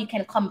because you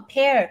can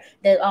compare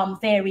the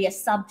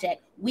various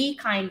subjects, we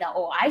kind of,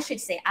 or I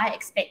should say, I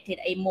expected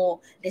a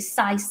more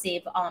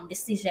decisive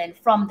decision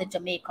from the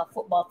Jamaica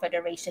Football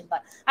Federation,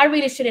 but I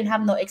really shouldn't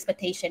have no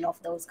expectation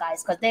of those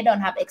guys because they don't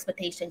have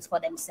expectations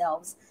for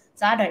themselves.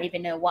 So I don't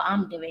even know what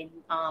I'm doing,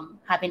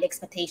 having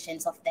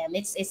expectations of them.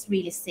 It's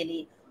really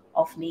silly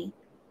of me.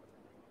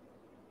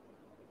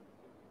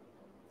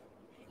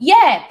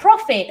 Yeah,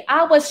 profit.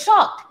 I was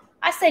shocked.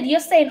 I said, you're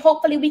saying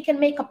hopefully we can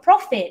make a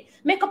profit.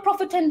 Make a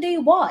profit and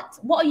do what?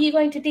 What are you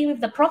going to do with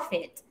the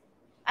profit?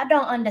 I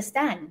don't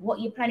understand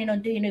what you're planning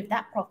on doing with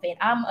that profit.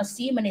 I'm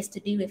assuming it's to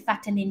do with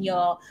fattening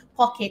your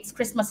pockets.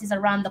 Christmas is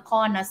around the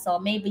corner, so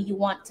maybe you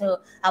want to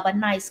have a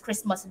nice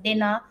Christmas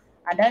dinner.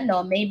 I don't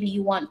know. Maybe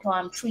you want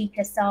to treat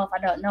yourself. I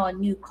don't know, a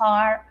new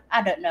car.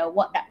 I don't know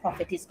what that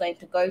profit is going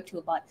to go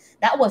to, but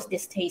that was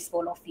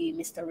distasteful of you,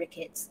 Mr.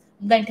 Ricketts.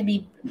 I'm going to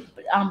be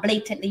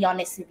blatantly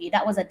honest with you.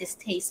 That was a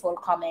distasteful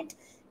comment.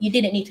 You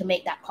didn't need to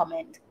make that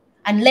comment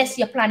unless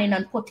you're planning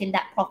on putting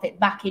that profit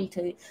back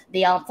into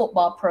the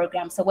football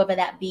program. So whether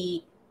that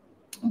be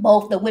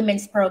both the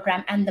women's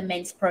program and the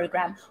men's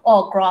program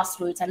or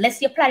grassroots,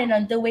 unless you're planning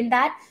on doing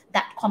that,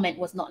 that comment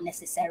was not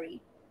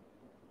necessary.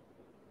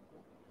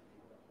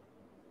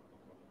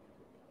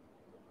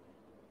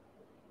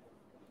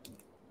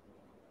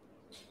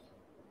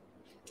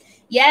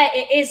 Yeah,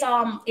 it is.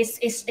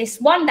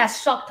 It's one that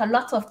shocked a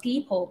lot of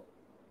people.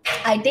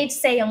 I did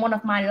say on one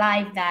of my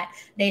live that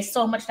there's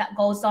so much that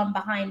goes on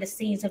behind the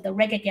scenes of the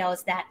Reggae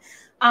Girlz that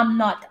I'm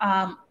not,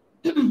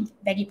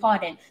 beg your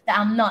pardon, that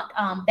I'm not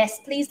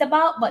best pleased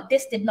about. But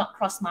this did not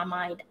cross my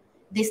mind.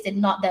 This did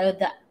not.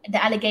 The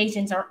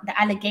allegations are the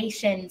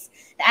allegation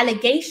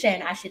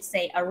I should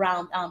say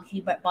around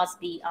Hubert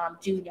Busby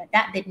Jr.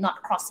 That did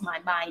not cross my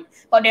mind.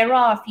 But there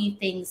are a few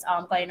things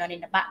going on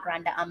in the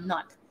background that I'm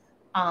not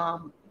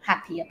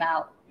happy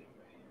about.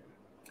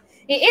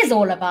 It is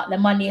all about the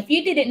money. If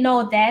you didn't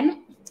know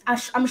then,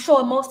 I'm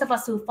sure most of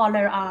us who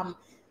follow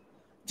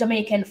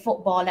Jamaican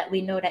football, that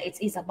we know that it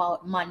is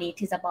about money.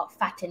 It is about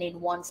fattening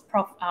one's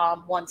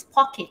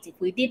pocket. If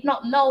we did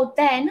not know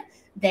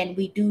then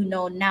we do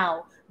know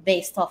now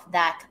based off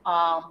that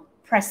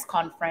press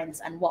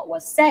conference and what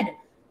was said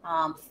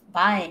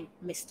by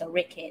Mr.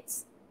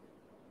 Ricketts.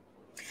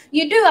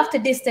 You do have to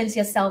distance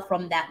yourself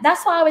from that.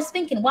 That's why I was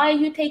thinking, why are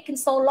you taking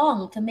so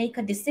long to make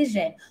a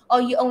decision? Or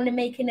are you only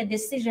making a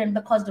decision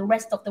because the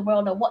rest of the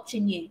world are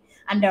watching you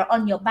and they're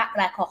on your back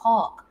like a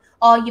hawk?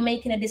 Or are you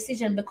making a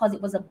decision because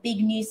it was a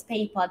big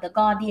newspaper, the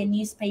Guardian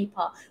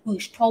newspaper,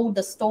 which told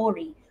the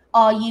story?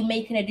 Or are you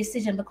making a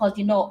decision because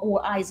you know all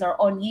eyes are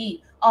on you?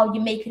 Or are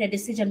you making a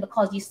decision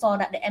because you saw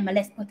that the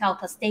MLS put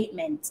out a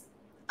statement?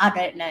 I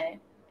don't know.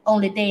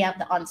 Only they have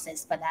the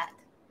answers for that.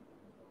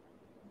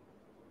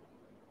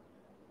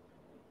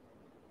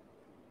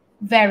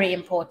 Very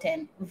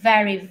important.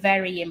 Very,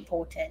 very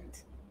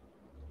important.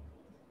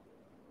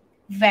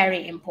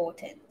 Very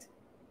important.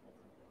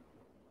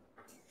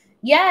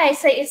 Yeah,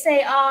 it's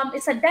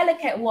a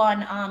delicate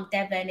one,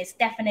 Devin. It's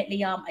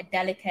definitely a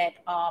delicate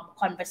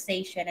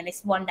conversation, and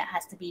it's one that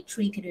has to be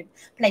treated with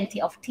plenty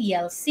of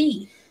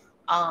TLC.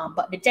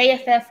 But the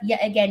JFF, yet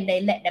again, they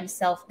let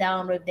themselves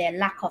down with their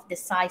lack of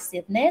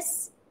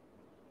decisiveness.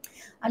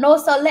 And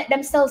also let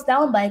themselves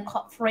down by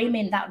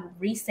framing that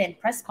recent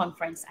press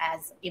conference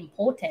as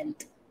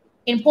important.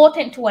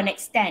 Important to an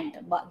extent,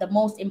 but the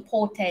most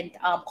important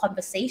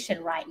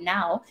conversation right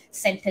now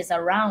centers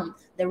around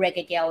the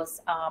Reggae Girlz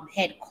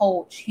head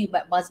coach,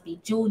 Hubert Busby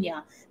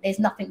Jr. There's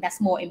nothing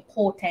that's more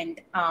important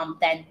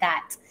than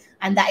that.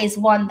 And that is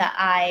one that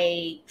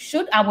I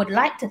would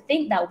like to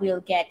think that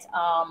we'll get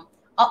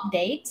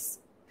updates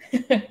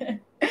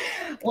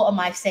what am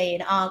I saying?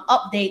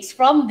 Updates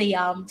from the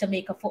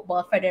Jamaica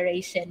Football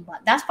Federation,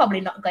 but that's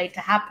probably not going to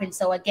happen.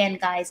 So again,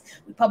 guys,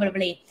 we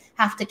probably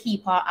have to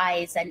keep our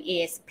eyes and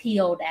ears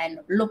peeled and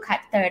look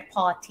at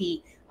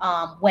third-party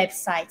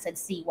websites and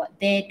see what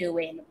they're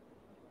doing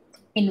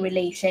in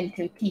relation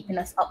to keeping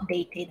us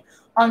updated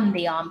on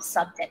the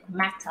subject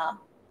matter.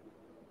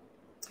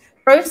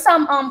 Throw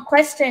some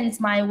questions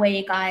my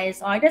way,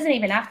 guys, or it doesn't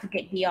even have to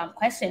get the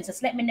questions.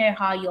 Just let me know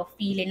how you're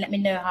feeling. Let me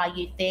know how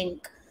you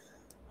think,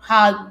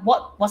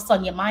 what's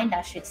on your mind,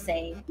 I should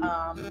say,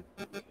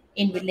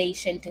 in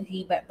relation to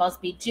Hubert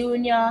Busby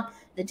Jr.,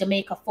 the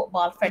Jamaica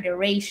Football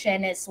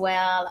Federation as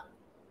well.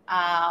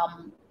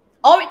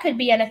 Or it could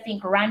be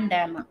anything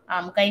random.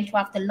 I'm going to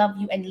have to love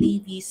you and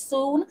leave you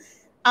soon.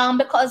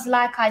 Because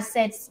like I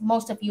said,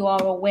 most of you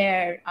are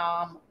aware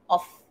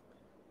of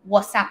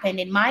what's happened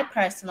in my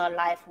personal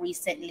life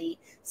recently.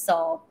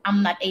 So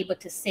I'm not able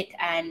to sit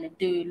and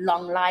do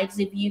long lives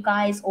with you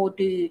guys or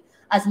do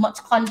as much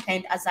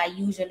content as I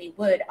usually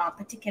would,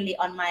 particularly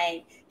on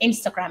my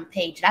Instagram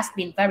page. That's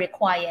been very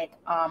quiet,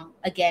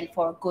 again,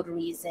 for a good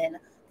reason,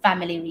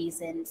 family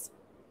reasons.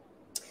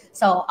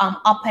 So I'm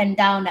up and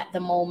down at the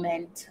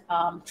moment,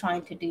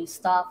 trying to do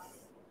stuff.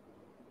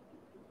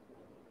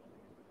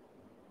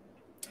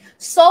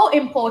 So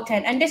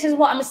important. And this is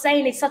what I'm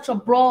saying. It's such a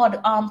broad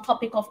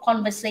topic of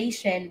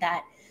conversation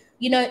that,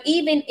 you know,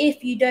 even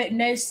if you don't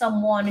know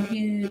someone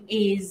who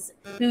is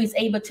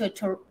able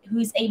to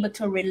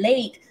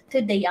relate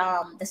to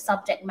the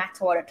subject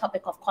matter or the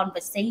topic of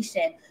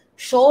conversation,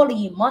 surely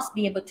you must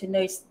be able to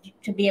know,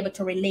 to be able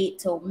to relate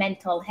to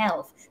mental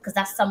health, because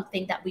that's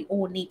something that we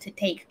all need to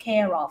take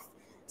care of.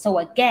 So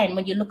again,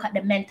 when you look at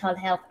the mental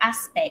health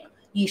aspect,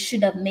 you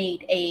should have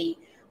made a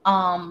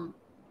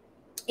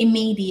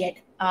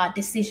immediate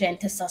decision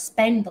to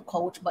suspend the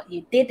coach, but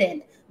you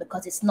didn't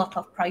because it's not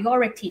of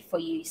priority for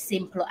you.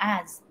 Simple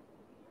as.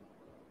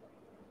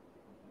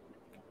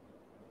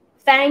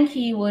 Thank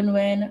you,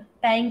 Wunwin.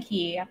 Thank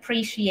you. I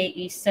appreciate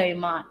you so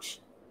much.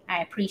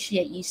 I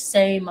appreciate you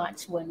so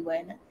much,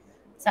 Wunwin.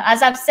 So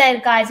as I've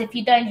said, guys, if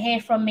you don't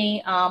hear from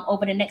me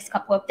over the next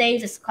couple of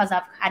days, it's because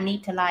I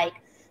need to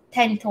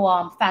tend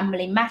to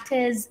family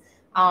matters.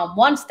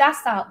 Once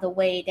that's out the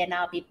way, then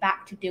I'll be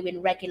back to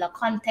doing regular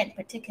content,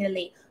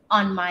 particularly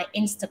on my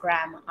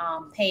Instagram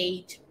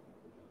page.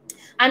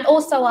 And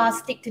also I'll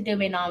stick to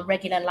doing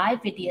regular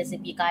live videos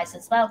with you guys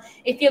as well.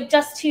 If you're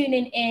just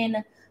tuning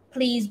in,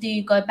 please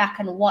do go back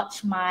and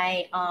watch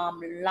my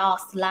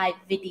last live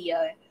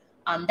video.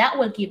 That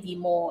will give you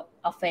more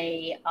of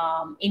a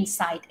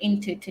insight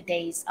into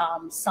today's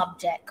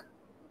subject,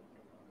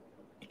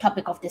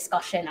 topic of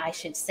discussion, I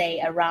should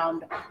say,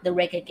 around the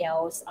Reggae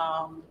Girlz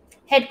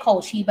head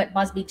coach Hubert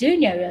Busby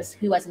Jr.,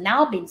 who has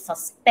now been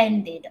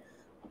suspended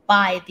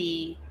by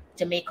the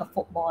Jamaica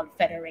Football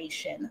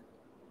Federation.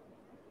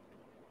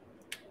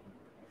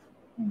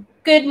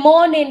 Good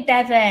morning,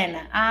 Devin.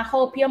 I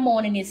hope your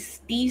morning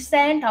is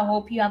decent. I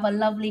hope you have a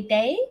lovely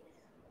day.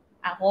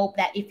 I hope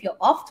that if you're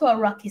off to a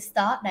rocky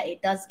start, that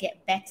it does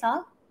get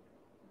better.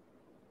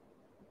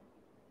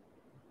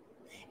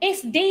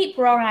 It's deep,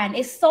 Rohan.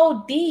 It's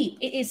so deep.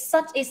 It is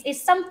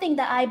it's something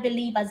that I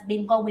believe has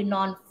been going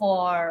on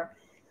for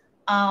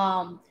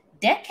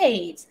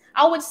decades.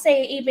 I would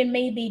say even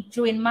maybe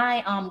during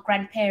my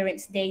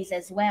grandparents' days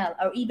as well,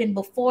 or even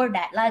before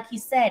that. Like you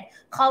said,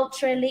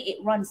 culturally,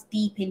 it runs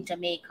deep in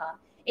Jamaica.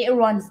 It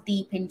runs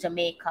deep in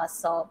Jamaica.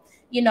 So,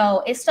 you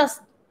know, it's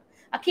just,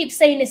 I keep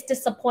saying it's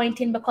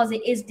disappointing because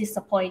it is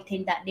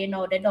disappointing that, you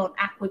know, they don't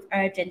act with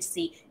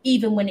urgency,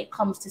 even when it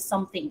comes to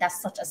something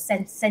that's such a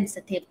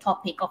sensitive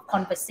topic of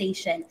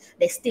conversation.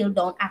 They still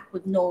don't act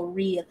with no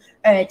real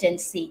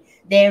urgency.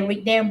 They're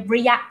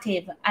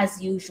reactive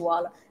as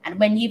usual. And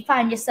when you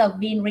find yourself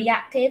being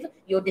reactive,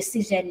 your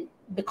decision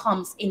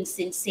becomes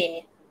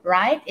insincere,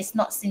 right? It's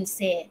not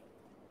sincere,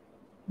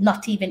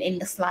 not even in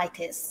the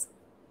slightest.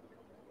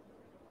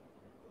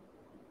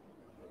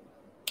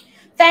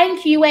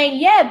 Thank you, Wayne.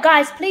 Yeah,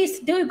 guys,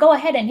 please do go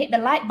ahead and hit the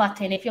like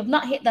button. If you've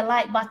not hit the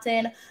like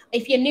button,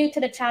 if you're new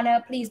to the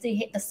channel, please do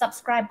hit the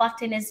subscribe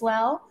button as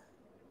well.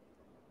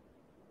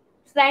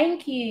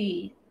 Thank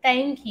you.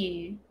 Thank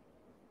you.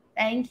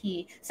 Thank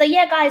you. So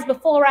yeah, guys,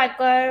 before I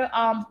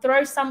go,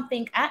 throw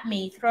something at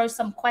me, throw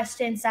some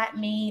questions at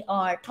me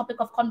or topic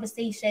of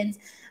conversations.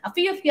 A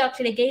few of you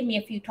actually gave me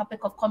a few topic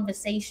of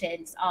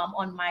conversations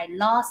on my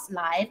last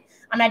live.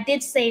 And I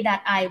did say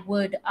that I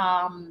would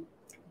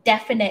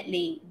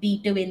definitely be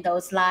doing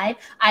those live.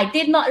 I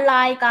did not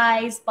lie,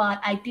 guys, but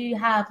I do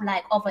have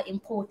like other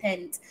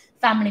important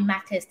family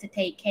matters to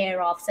take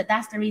care of. So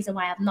that's the reason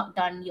why I've not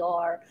done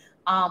your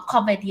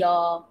covered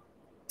your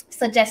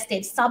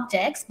suggested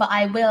subjects, but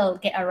I will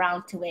get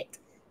around to it.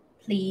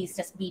 Please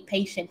just be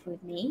patient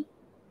with me.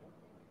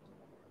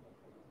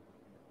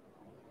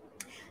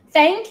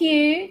 Thank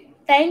you.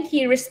 Thank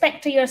you.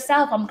 Respect to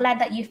yourself. I'm glad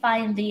that you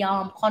find the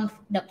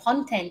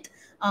content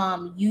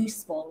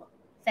useful.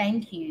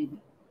 Thank you.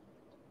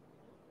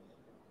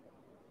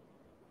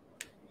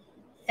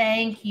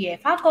 Thank you.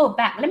 If I go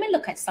back, let me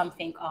look at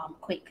something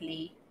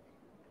quickly.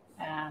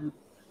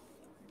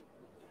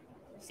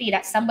 See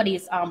that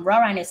somebody's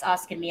Roran is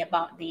asking me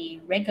about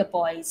the Reggae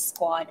Boys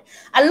squad.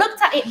 I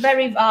looked at it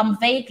very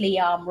vaguely,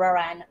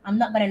 Roran. I'm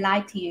not gonna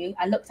lie to you.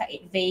 I looked at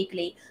it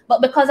vaguely, but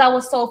because I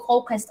was so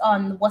focused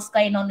on what's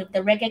going on with the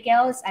Reggae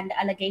Girlz and the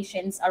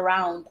allegations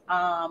around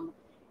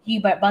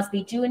Hubert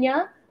Busby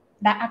Jr.,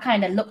 that I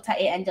kind of looked at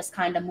it and just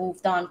kind of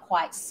moved on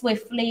quite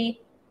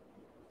swiftly.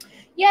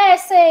 Yeah,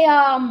 say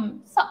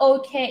so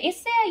okay.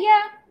 It's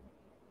yeah.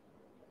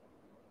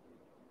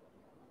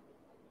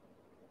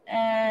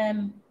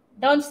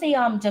 Don't see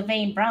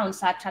Javane Brown,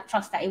 so I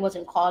trust that he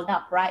wasn't called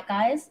up, right,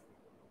 guys?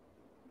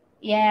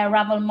 Yeah,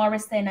 Ravel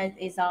Morrison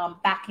is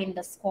back in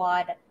the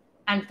squad.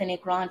 Anthony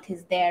Grant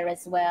is there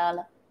as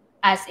well,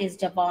 as is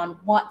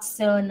Javon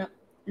Watson.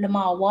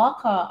 Lamar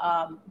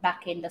Walker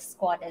back in the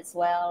squad as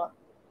well.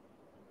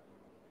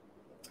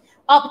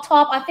 Up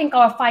top, I think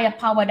our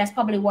firepower, that's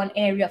probably one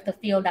area of the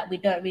field that we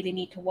don't really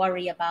need to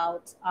worry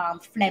about.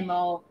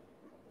 Flemo,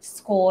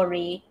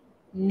 Scory,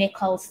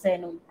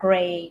 Nicholson,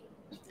 Gray,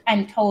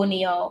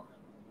 Antonio,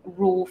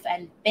 Roof,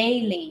 and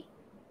Bailey.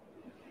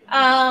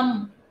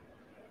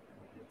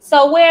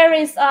 So where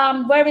is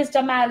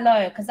Jamal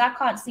Lowe? Because I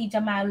can't see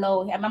Jamal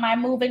Lowe. Am I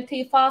moving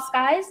too fast,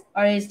 guys?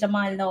 Or is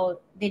Jamal Lowe,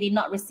 did he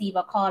not receive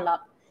a call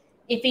up?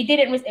 If he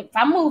didn't, if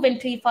I'm moving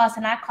too fast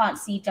and I can't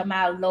see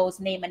Jamal Lowe's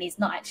name and he's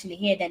not actually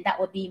here, then that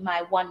would be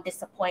my one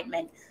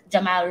disappointment.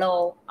 Jamal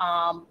Lowe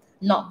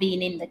not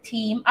being in the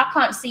team. I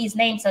can't see his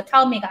name, so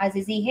tell me, guys,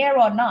 is he here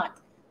or not?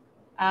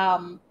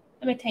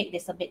 Let me take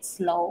this a bit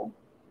slow.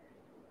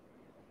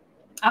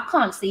 I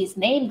can't see his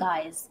name,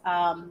 guys.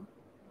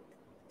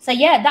 So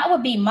yeah, that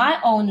would be my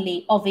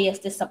only obvious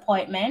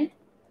disappointment.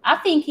 I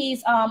think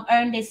he's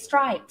earned his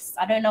stripes.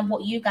 I don't know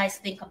what you guys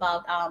think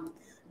about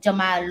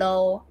Jamal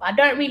Lowe. I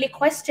don't really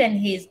question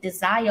his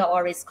desire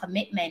or his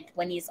commitment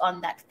when he's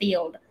on that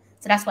field.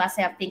 So that's why I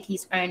say I think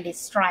he's earned his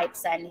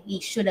stripes and he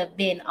should have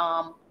been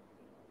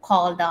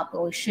called up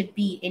or should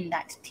be in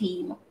that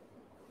team.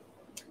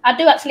 I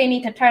do actually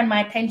need to turn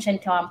my attention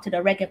to the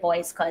Reggae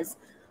Boys because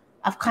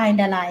I've kind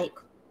of like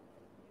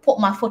put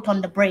my foot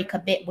on the brake a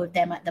bit with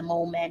them at the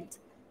moment.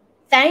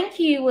 Thank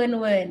you,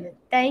 Win-Win.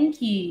 Thank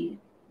you.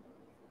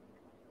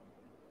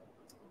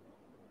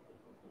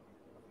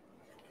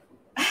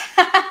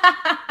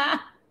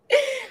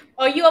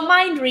 Are you a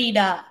mind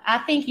reader? I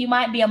think you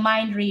might be a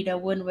mind reader,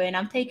 Win-Win.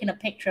 I'm taking a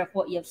picture of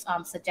what you've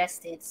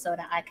suggested so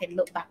that I can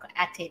look back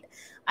at it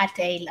at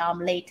a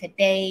later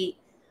date.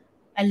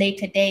 A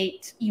later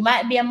date. You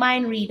might be a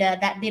mind reader.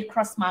 That did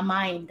cross my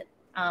mind,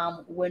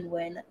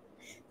 Win-Win.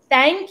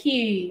 Thank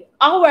you.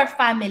 Our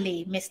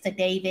family, Mr.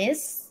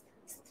 Davis,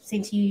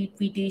 since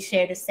we do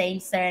share the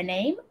same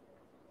surname.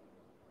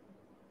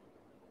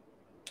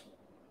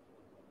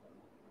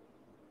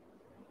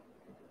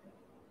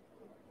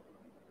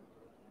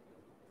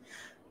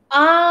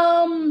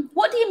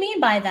 What do you mean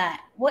by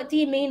that? What do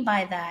you mean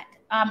by that?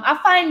 I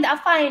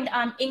find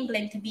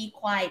England to be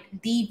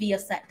quite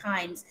devious at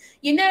times.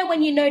 You know,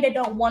 when you know they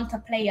don't want a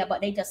player,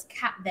 but they just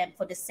cap them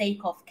for the sake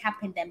of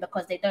capping them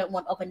because they don't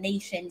want other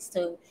nations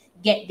to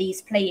get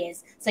these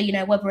players. So, you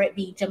know, whether it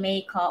be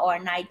Jamaica or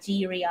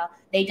Nigeria,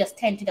 they just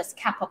tend to just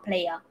cap a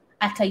player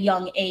at a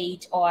young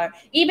age, or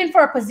even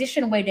for a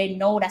position where they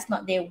know that's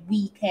not their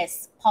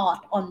weakest part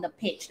on the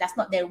pitch. That's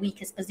not their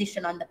weakest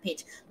position on the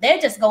pitch.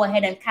 They'll just go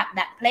ahead and cap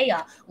that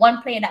player.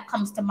 One player that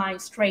comes to mind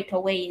straight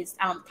away is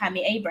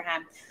Tammy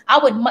Abraham. I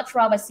would much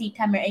rather see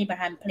Tammy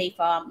Abraham play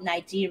for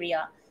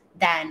Nigeria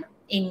than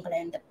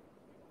England.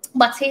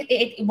 But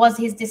it was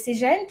his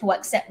decision to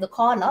accept the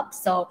call up.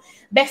 So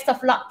best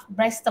of luck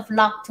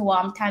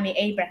to Tammy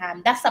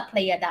Abraham. That's a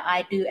player that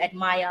I do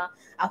admire.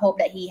 I hope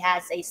that he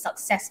has a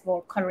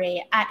successful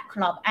career at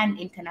club and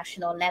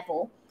international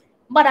level.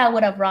 But I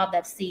would have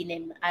rather seen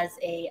him as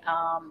a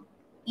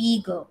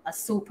eagle, a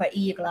super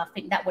eagle. I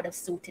think that would have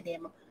suited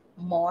him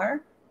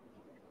more.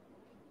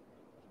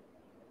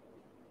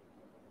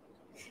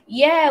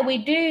 Yeah, we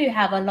do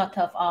have a lot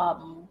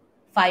of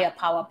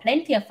firepower,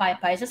 plenty of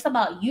firepower. It's just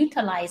about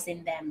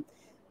utilizing them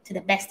to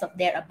the best of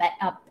their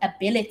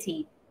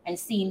ability and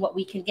seeing what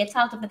we can get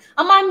out of them.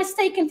 Am I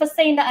mistaken for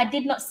saying that I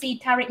did not see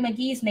Tariq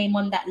McGee's name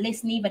on that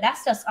list neither?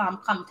 That's just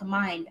come to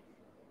mind.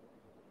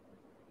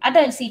 I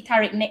don't see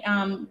Tariq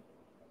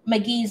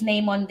McGee's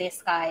name on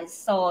this, guys.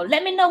 So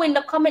let me know in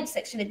the comment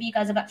section if you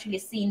guys have actually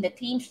seen the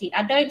team sheet.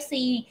 I don't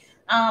see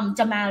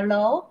Jamal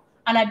Lowe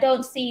and I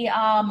don't see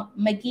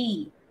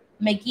McGee.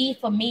 McGee,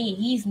 for me,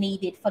 he's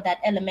needed for that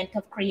element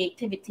of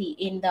creativity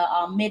in the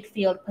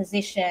midfield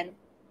position.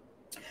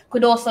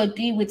 Could also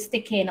do with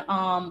sticking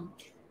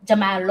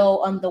Jamal Lowe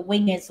on the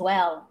wing as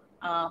well.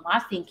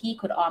 I think he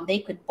could. They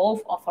could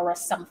both offer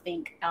us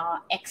something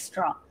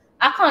extra.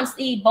 I can't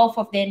see both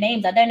of their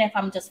names. I don't know if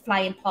I'm just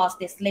flying past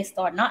this list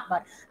or not,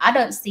 but I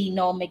don't see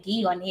no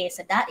McGee on here,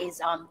 so that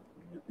is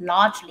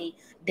largely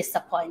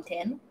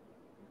disappointing.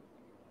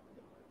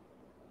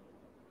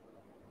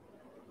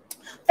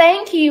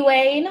 Thank you,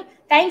 Wayne.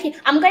 Thank you.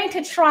 I'm going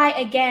to try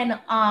again.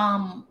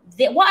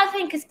 What I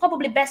think is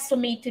probably best for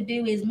me to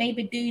do is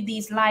maybe do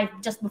these live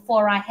just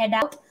before I head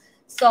out.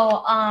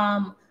 So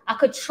I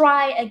could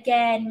try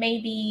again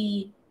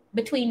maybe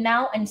between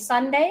now and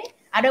Sunday.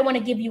 I don't want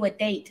to give you a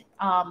date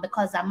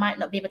because I might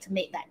not be able to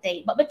make that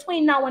date. But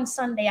between now and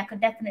Sunday, I could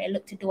definitely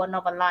look to do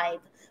another live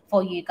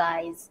for you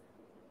guys.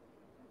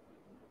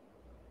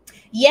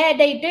 Yeah,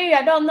 they do.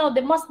 I don't know.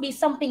 There must be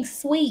something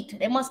sweet.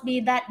 There must be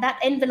that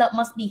envelope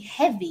must be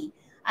heavy.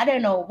 I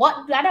don't know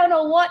what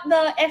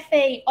the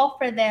FA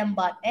offer them,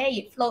 but hey,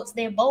 it floats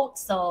their boat.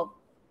 So,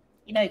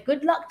 you know,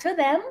 good luck to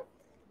them.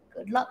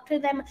 Good luck to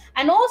them.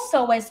 And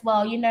also as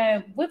well, you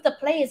know, with the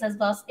players as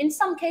well, in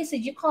some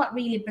cases, you can't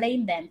really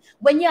blame them.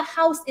 When your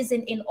house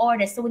isn't in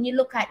order, so when you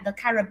look at the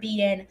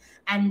Caribbean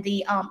and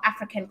the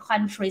African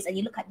countries and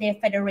you look at their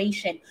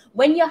federation,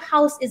 when your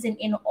house isn't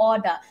in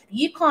order,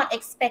 you can't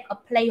expect a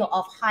player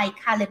of high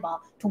caliber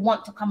to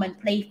want to come and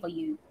play for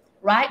you.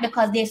 Right?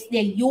 Because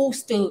they're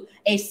used to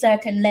a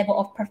certain level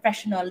of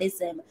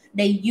professionalism.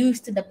 They're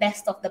used to the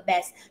best of the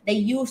best. They're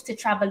used to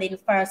traveling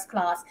first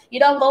class. You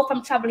don't go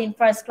from traveling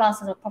first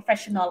class as a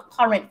professional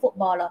current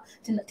footballer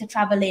to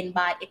traveling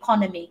by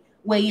economy,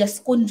 where you're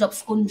scunge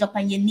up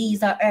and your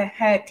knees are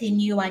hurting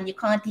you and you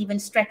can't even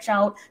stretch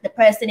out. The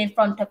person in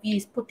front of you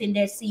is putting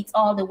their seats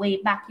all the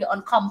way back. You're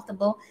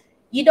uncomfortable.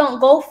 You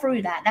don't go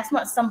through that. That's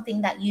not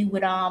something that you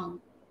would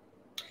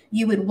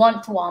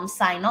want to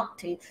sign up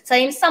to. So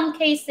in some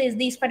cases,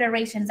 these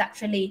federations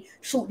actually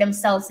shoot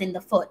themselves in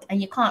the foot,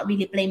 and you can't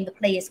really blame the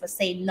players for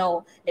saying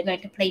no. They're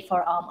going to play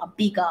for a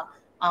bigger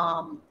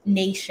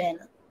nation.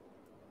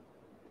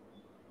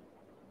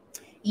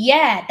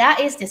 Yeah,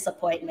 that is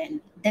disappointing.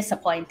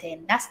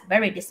 That's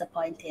very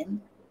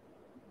disappointing.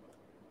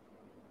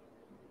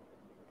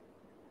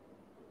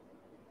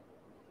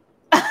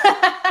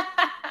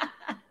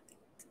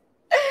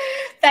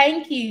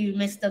 Thank you,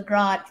 Mr.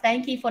 Grant.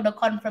 Thank you for the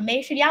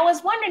confirmation. Yeah, I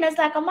was wondering, I was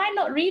like, am I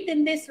not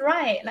reading this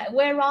right? Like,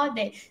 where are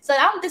they? So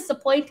I'm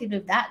disappointed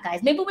with that,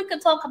 guys. Maybe we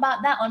could talk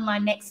about that on my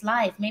next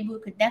live. Maybe we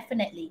could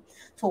definitely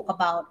talk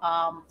about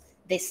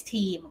this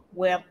team,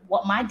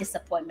 what my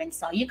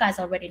disappointments are. You guys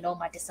already know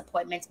my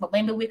disappointments, but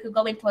maybe we could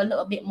go into a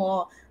little bit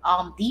more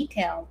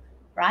detail,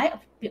 right? A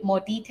bit more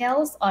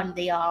details on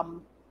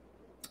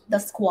the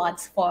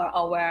squads for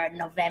our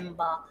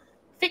November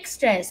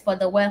fixtures for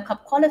the World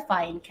Cup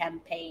qualifying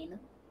campaign.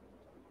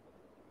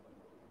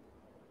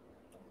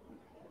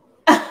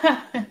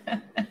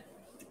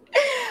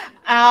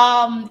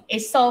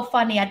 It's so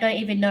funny. I don't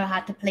even know how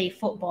to play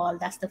football.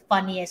 That's the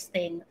funniest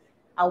thing.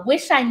 I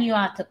wish I knew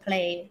how to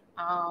play.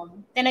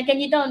 Then again,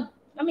 you don't.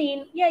 I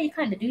mean, yeah, you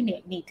kind of do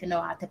need to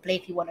know how to play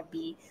if you want to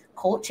be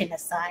coaching a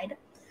side.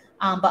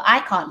 But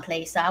I can't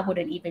play, so I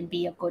wouldn't even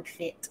be a good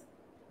fit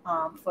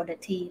for the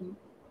team.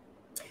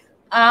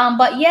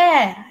 But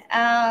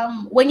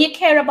yeah, when you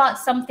care about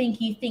something,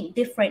 you think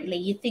differently.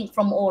 You think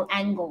from all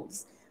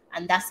angles.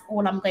 And that's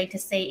all I'm going to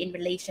say in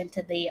relation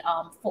to the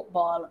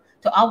football,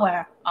 to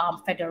our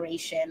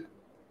federation.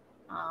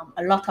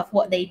 A lot of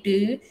what they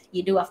do,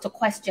 you do have to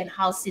question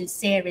how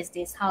sincere is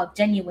this? How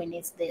genuine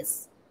is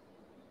this?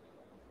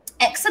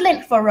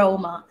 Excellent for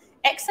Roma.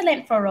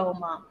 Excellent for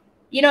Roma.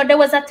 You know, there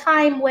was a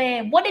time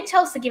where, what did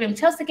Chelsea give him?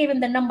 Chelsea gave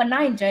him the number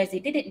 9 jersey,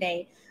 didn't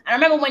they? I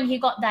remember when he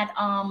got that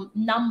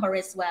number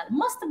as well.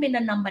 Must have been a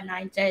number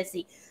 9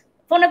 jersey.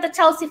 One of the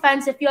Chelsea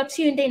fans, if you're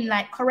tuned in,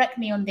 like, correct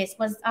me on this.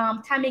 Was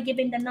Tammy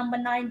giving the number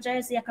 9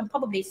 jersey? I can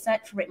probably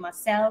search for it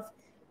myself.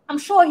 I'm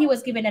sure he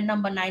was given a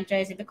number 9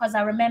 jersey because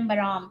I remember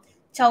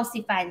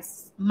Chelsea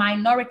fans,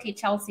 minority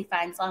Chelsea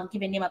fans,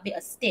 giving him a bit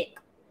of stick,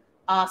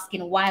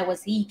 asking why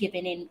was he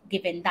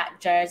given that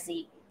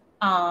jersey.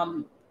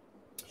 And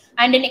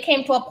then it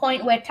came to a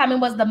point where Tammy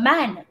was the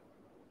man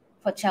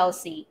for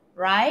Chelsea,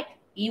 right?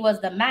 He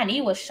was the man. He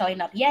was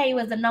showing up. Yeah, he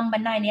was the number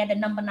 9. He had the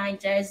number 9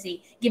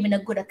 jersey, giving a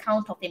good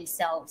account of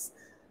himself.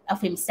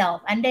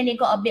 And then he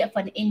got a bit of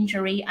an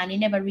injury, and he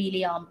never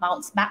really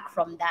bounced back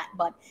from that.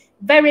 But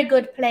very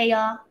good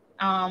player,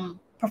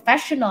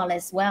 professional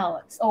as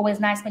well. It's always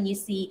nice when you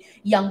see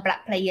young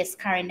black players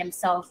carrying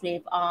themselves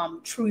with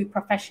true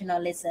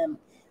professionalism.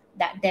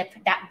 That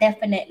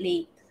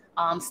definitely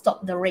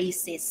stop the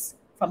racists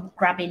from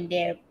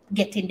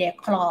getting their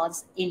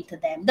claws into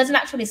them. Doesn't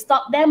actually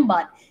stop them,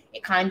 but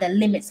it kind of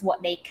limits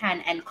what they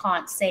can and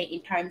can't say in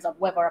terms of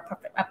whether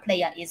a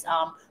player is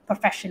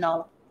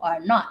professional or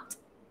not.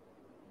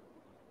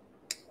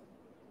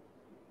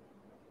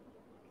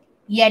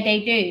 Yeah,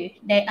 they do.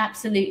 They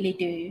absolutely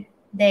do.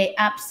 They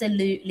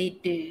absolutely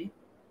do.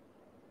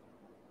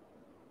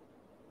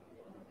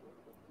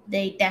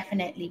 They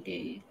definitely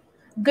do.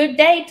 Good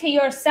day to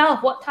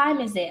yourself. What time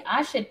is it?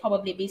 I should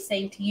probably be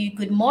saying to you,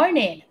 good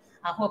morning.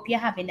 I hope you're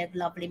having a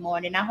lovely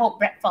morning. I hope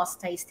breakfast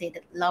tasted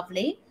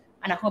lovely.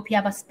 And I hope you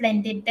have a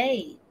splendid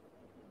day.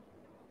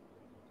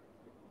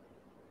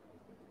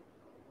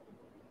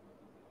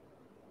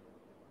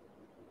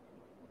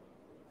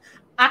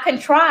 I can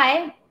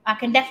try. I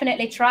can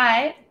definitely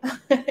try.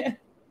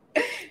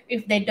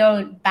 If they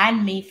don't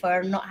ban me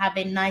for not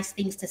having nice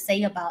things to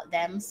say about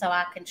them. So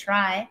I can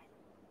try.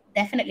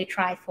 Definitely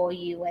try for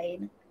you,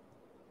 Wayne.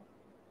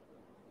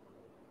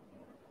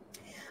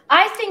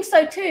 I think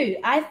so too.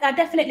 I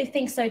definitely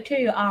think so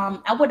too.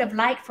 I would have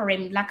liked for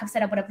him, like I've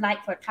said, I would have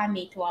liked for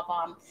Tammy to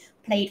have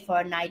played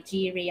for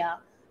Nigeria.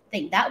 I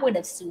think that would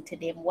have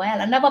suited him well.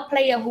 Another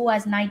player who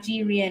has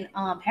Nigerian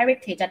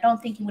heritage, I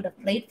don't think he would have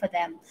played for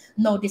them.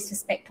 No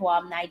disrespect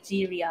to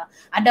Nigeria.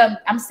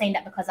 I'm saying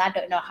that because I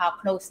don't know how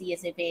close he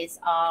is with his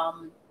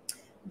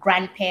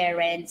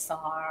grandparents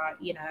or,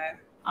 you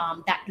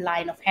know, that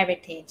line of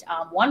heritage.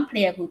 One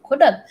player who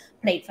could have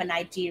played for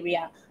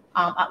Nigeria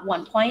at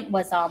one point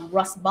was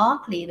Ross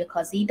Barkley,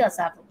 because he does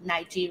have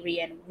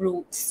Nigerian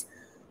roots.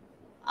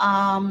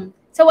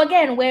 So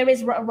again, where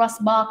is Ross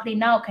Barkley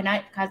now? Can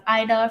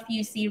either of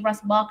you see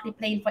Ross Barkley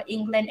playing for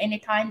England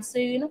anytime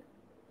soon?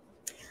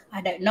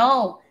 I don't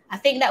know. I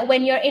think that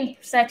when you're in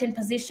certain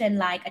position,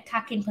 like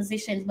attacking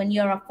positions, when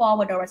you're a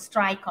forward or a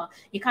striker,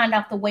 you kind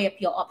of have to weigh up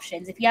your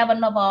options. If you have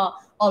another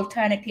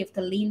alternative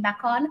to lean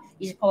back on,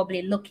 you should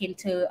probably look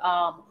into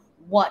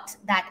what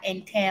that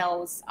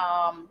entails,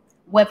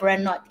 whether or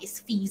not it's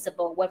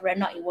feasible, whether or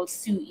not it will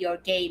suit your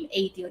game,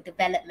 aid your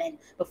development,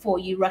 before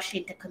you rush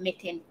into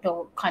committing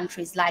to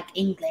countries like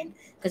England,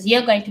 because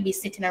you're going to be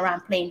sitting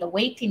around playing the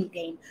waiting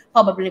game,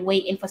 probably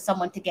waiting for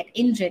someone to get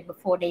injured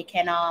before they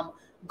can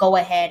go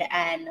ahead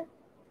and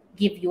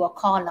give you a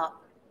call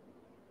up.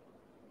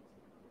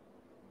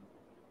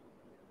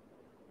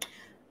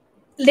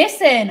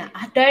 Listen,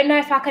 I don't know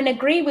if I can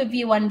agree with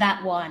you on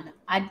that one.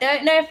 I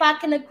don't know if I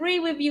can agree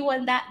with you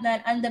on that.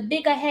 And the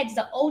bigger heads,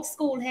 the old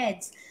school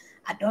heads,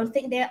 I don't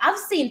think I've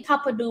seen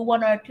Tapa do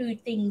one or two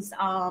things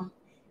off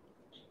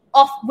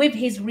with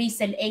his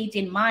recent age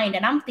in mind,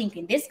 and I'm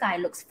thinking this guy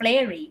looks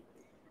flary.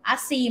 I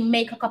see him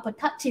make a couple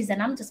touches,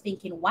 and I'm just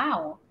thinking,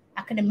 wow,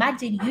 I can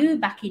imagine you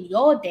back in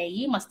your day.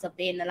 You must have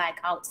been like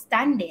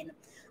outstanding.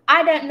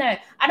 I don't know.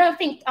 I don't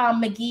think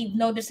McGee,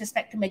 no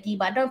disrespect to McGee,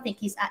 but I don't think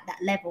he's at that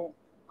level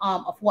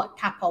of what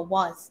Tapa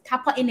was.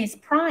 Tapa in his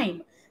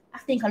prime. I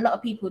think a lot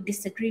of people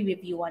disagree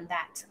with you on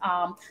that.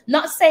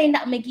 Not saying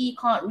that McGee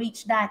can't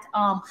reach that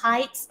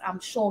heights. I'm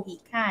sure he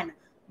can.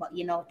 But,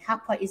 you know,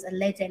 Tapa is a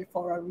legend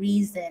for a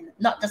reason.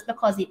 Not just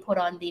because he put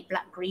on the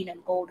black, green,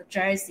 and gold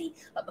jersey,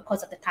 but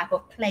because of the type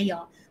of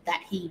player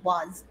that he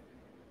was.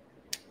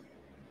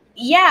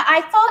 Yeah,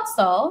 I thought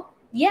so.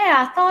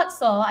 Yeah, I thought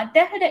so. I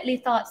definitely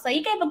thought so.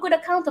 He gave a good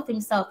account of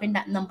himself in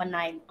that number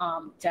 9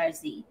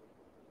 jersey.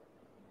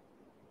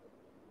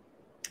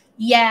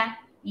 Yeah.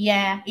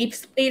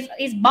 He's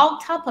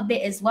bulked up a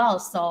bit as well,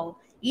 so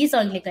he's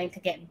only going to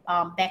get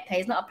better.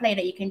 He's not a player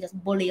that you can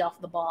just bully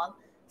off the ball,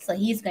 so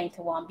he's going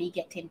to be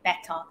getting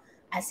better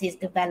as his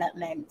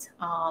development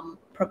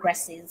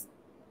progresses.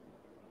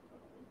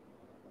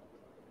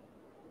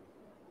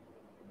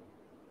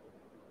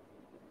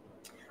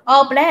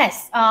 Oh,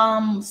 bless.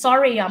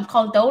 Sorry,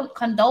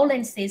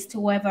 condolences to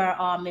whoever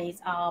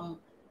is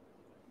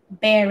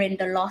bearing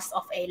the loss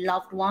of a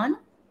loved one.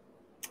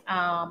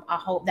 I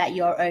hope that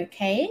you're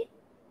okay.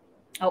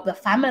 I hope the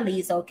family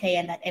is okay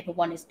and that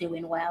everyone is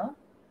doing well.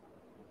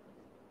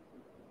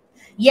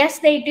 Yes,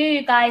 they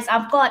do, guys.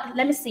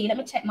 Let me see. Let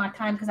me check my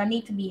time because I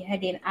need to be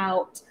heading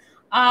out.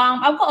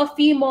 I've got a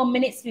few more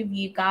minutes with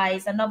you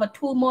guys, another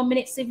 2 more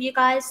minutes with you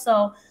guys.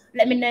 So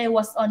let me know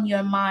what's on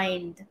your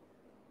mind.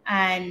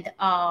 And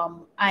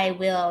I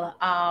will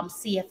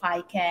see if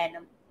I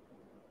can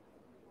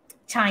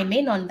chime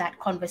in on that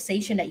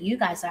conversation that you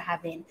guys are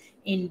having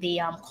in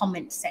the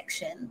comment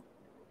section.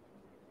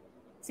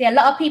 See, a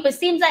lot of people,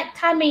 seems like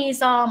Tammy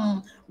is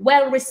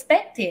well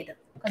respected,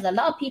 because a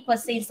lot of people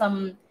say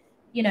some,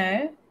 you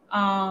know,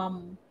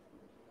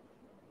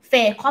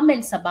 fair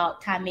comments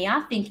about Tammy.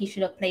 I think he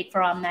should have played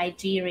for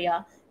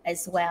Nigeria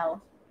as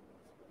well.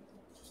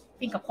 I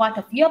think quite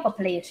a few other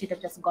players should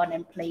have just gone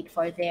and played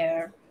for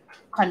their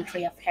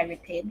country of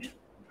heritage.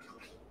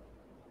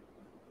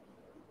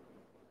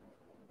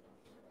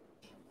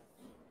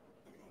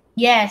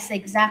 Yes,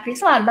 exactly.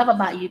 So I love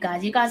about you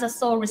guys. You guys are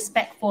so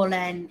respectful,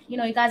 and you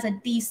know, you guys are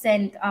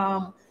decent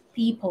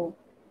people.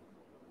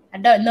 I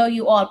don't know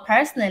you all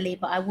personally,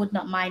 but I would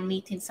not mind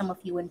meeting some of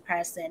you in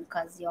person,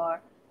 because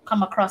you're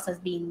come across as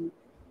being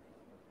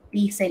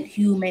decent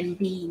human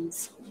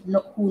beings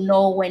who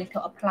know when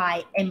to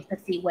apply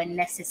empathy when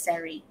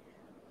necessary.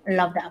 I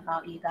love that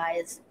about you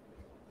guys.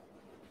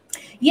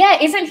 Yeah,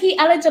 isn't he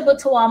eligible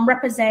to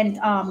represent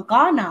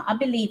Ghana? I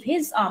believe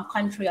his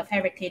country of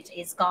heritage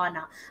is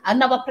Ghana.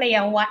 Another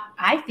player, what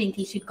I think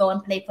he should go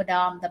and play for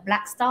the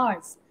Black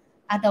Stars.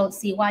 I don't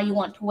see why you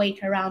want to wait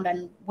around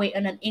and wait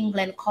on an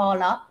England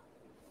call up.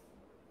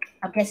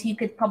 I guess you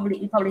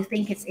probably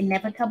think it's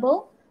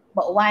inevitable,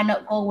 but why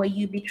not go where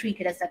you be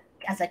treated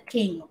as a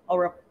king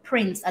or a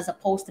prince as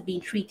opposed to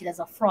being treated as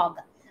a frog?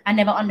 I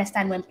never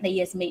understand when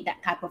players make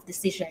that type of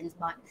decisions,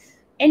 but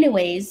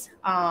anyways,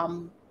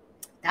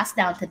 that's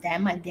down to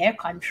them and their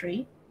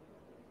country.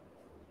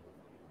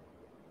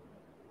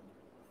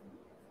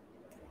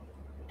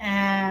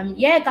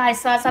 Yeah,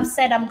 guys, so as I've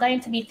said, I'm going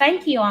to be,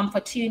 thank you for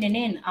tuning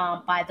in,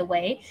 by the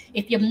way.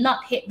 If you've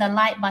not hit the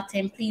like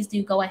button, please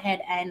do go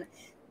ahead and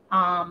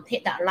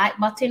hit that like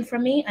button for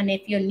me. And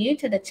if you're new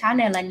to the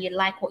channel and you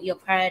like what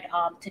you've heard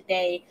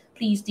today,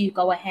 please do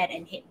go ahead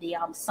and hit the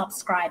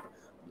subscribe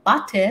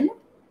button.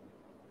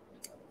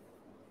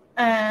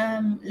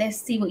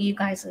 Let's see what you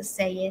guys are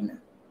saying.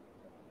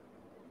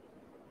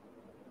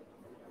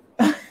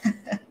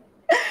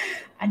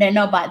 I don't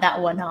know about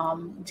that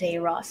one, J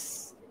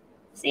Ross.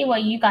 See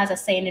what you guys are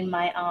saying in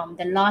my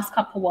the last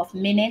couple of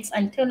minutes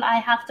until I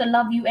have to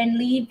love you and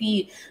leave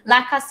you.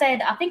 Like I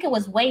said, I think it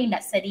was Wayne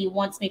that said he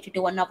wants me to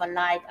do another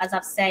live. As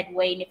I've said,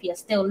 Wayne, if you're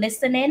still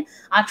listening,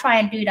 I'll try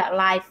and do that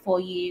live for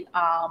you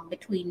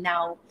between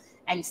now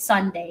and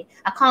Sunday.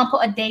 I can't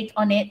put a date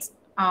on it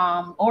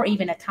or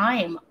even a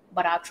time,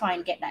 but I'll try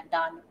and get that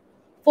done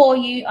for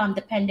you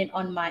depending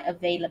on my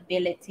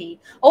availability.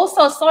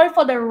 Also, sorry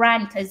for the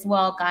rant as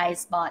well,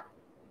 guys, but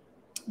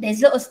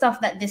there's little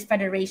stuff that this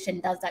federation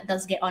does that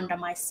does get under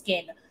my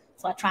skin.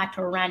 So I try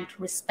to rant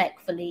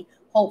respectfully.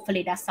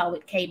 Hopefully that's how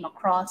it came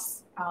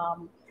across.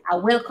 I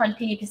will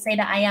continue to say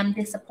that I am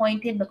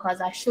disappointed because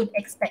I should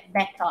expect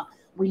better.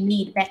 We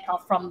need better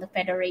from the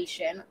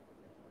federation.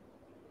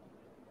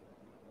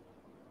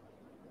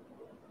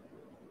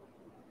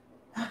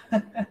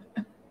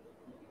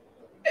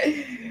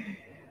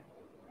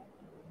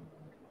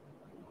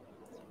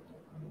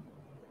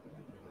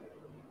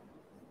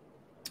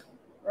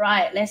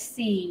 Right, let's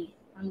see.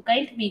 I'm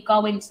going to be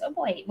going. So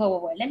wait.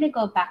 Let me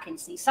go back and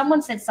see.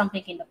 Someone said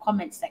something in the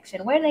comment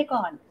section. Where are they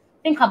gone?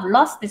 I think I've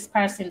lost this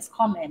person's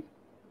comment.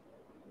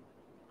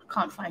 I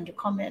can't find your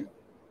comment.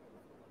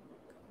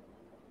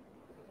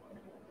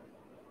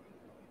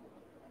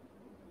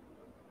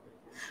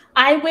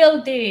 I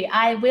will do.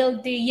 I will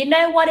do. You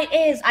know what it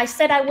is? I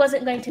said I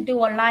wasn't going to do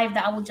a live,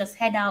 that I would just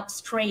head out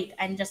straight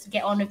and just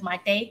get on with my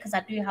day because I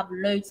do have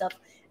loads of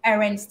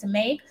errands to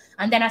make.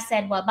 And then I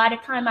said, well, by the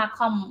time I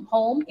come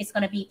home, it's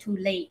going to be too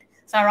late.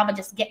 So I'd rather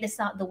just get this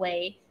out of the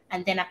way,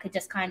 and then I could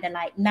just kind of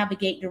like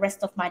navigate the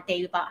rest of my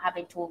day without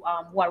having to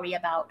worry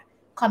about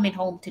coming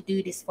home to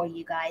do this for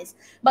you guys.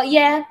 But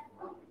yeah,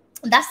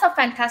 that's a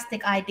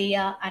fantastic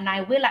idea. And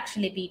I will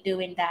actually be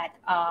doing that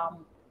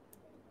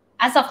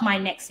as of my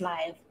next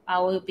live. I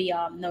will be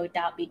no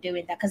doubt be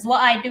doing that, because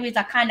what I do is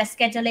I kind of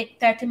schedule it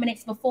 30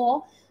 minutes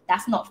before.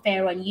 That's not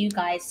fair on you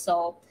guys.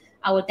 So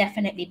I will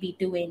definitely be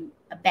doing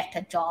a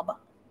better job.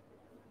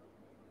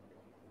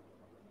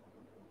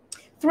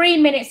 3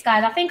 minutes,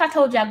 guys. I think I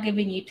told you I'm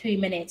giving you 2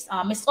 minutes.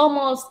 It's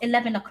almost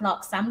 11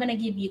 o'clock, so I'm going to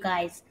give you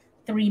guys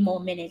 3 more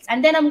minutes.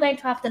 And then I'm going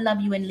to have to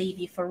love you and leave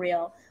you for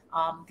real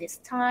this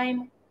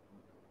time.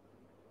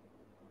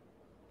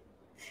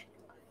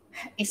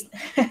 It's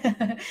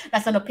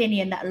that's an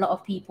opinion that a lot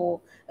of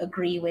people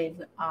agree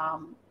with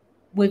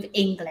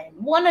England.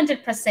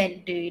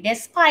 100% do. They're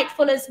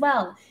spiteful as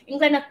well.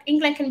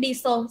 England can be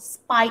so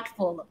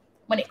spiteful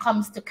when it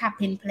comes to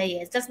capping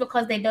players just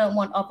because they don't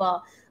want other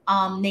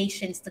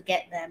nations to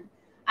get them.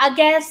 I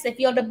guess if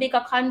you're the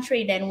bigger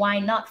country, then why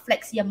not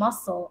flex your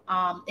muscle?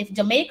 If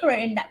Jamaica are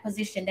in that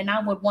position, then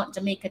I would want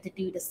Jamaica to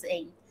do the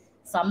same.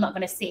 So I'm not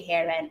going to sit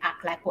here and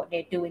act like what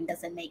they're doing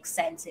doesn't make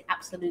sense. It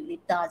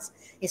absolutely does.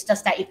 It's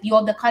just that if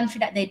you're the country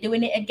that they're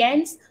doing it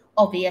against,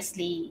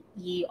 obviously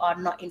you are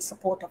not in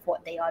support of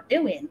what they are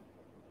doing.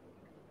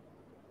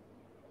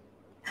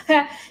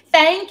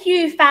 Thank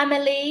you,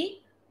 family.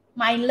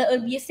 My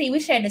little, you see, we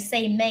share the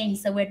same name,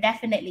 so we're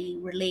definitely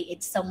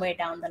related somewhere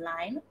down the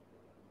line.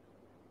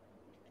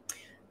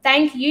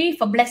 Thank you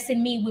for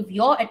blessing me with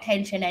your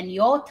attention and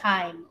your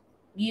time.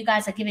 You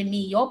guys are giving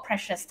me your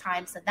precious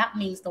time, so that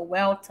means the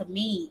world to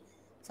me.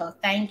 So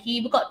thank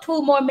you. We've got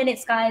 2 more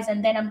minutes, guys,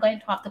 and then I'm going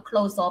to have to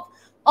close off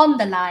on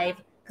the live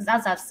because,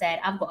 as I've said,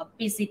 I've got a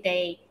busy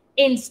day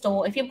in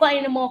store. If you've got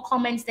any more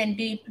comments, then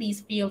do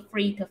please feel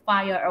free to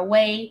fire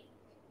away.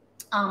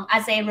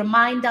 As a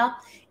reminder,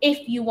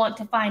 if you want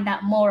to find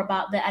out more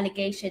about the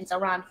allegations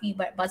around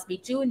Hubert Busby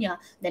Jr.,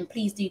 then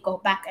please do go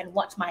back and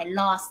watch my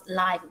last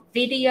live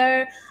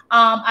video.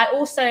 I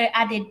also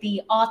added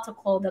the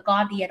article, the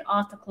Guardian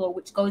article,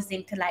 which goes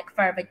into like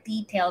further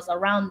details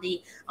around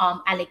the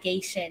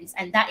allegations,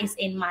 and that is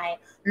in my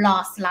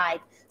last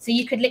live. So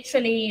you could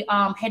literally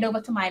head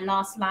over to my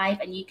last live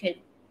and you could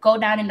go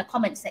down in the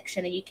comment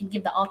section and you can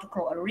give the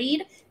article a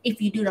read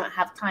if you do not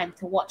have time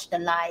to watch the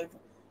live.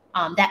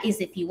 That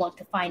is if you want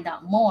to find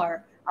out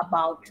more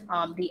about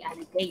the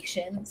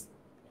allegations.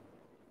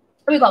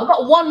 Here we go. We've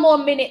got 1 more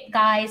minute,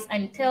 guys,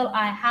 until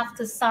I have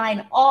to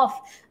sign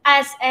off.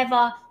 As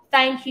ever,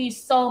 thank you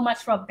so much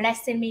for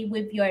blessing me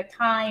with your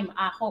time.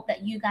 I hope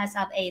that you guys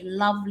have a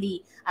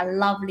lovely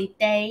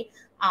day.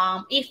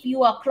 If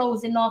you are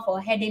closing off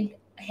or heading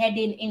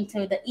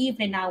into the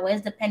evening hours,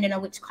 depending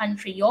on which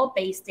country you're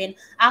based in,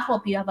 I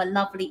hope you have a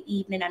lovely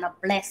evening and a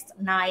blessed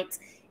night.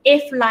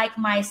 If, like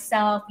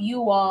myself,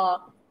 you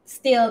are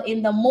still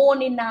in the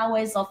morning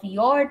hours of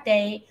your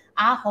day,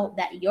 I hope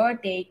that your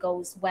day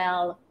goes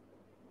well.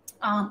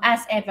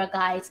 As ever,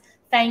 guys,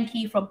 thank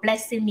you for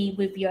blessing me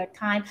with your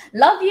time.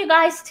 Love you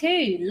guys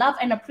too. Love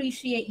and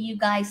appreciate you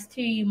guys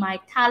too, my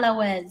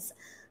Tallawahs.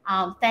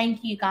 Thank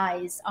you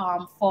guys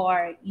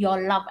for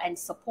your love and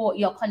support,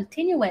 your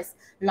continuous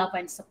love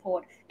and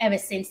support. ever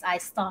since I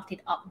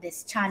started up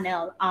this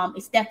channel.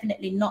 It's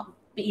definitely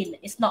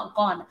it's not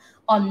gone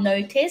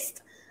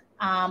unnoticed.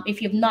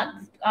 If you've not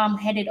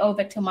headed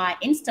over to my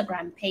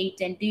Instagram page,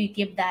 then do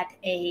give that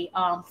a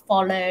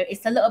follow.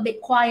 It's a little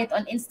bit quiet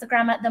on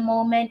Instagram at the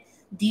moment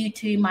due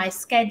to my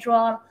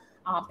schedule,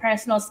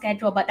 personal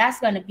schedule, but that's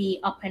going to be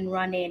up and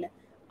running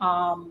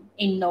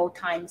in no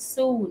time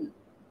soon.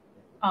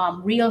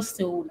 Real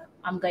soon,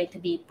 I'm going to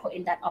be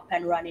putting that up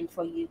and running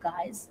for you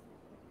guys,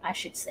 I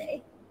should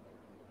say.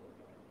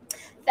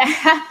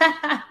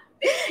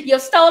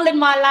 You've stolen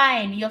my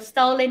line. You've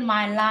stolen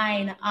my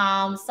line.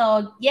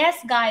 So yes,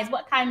 guys,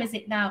 what time is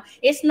it now?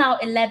 It's now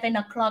 11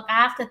 o'clock. I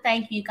have to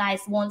thank you guys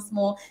once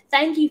more.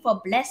 Thank you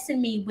for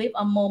blessing me with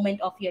a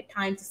moment of your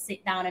time to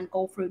sit down and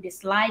go through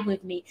this live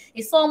with me.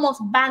 It's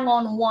almost bang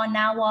on 1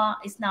 hour.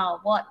 It's now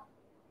what?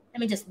 Let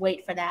me just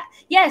wait for that.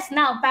 Yes,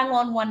 now bang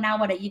on 1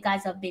 hour that you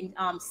guys have been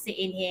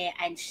sitting here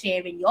and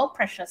sharing your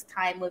precious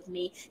time with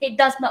me. It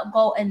does not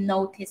go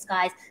unnoticed,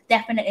 guys.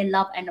 Definitely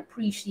love and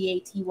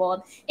appreciate you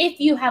all. If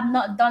you have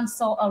not done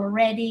so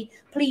already,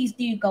 please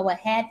do go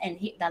ahead and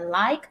hit the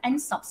like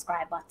and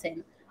subscribe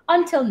button.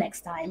 Until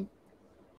next time.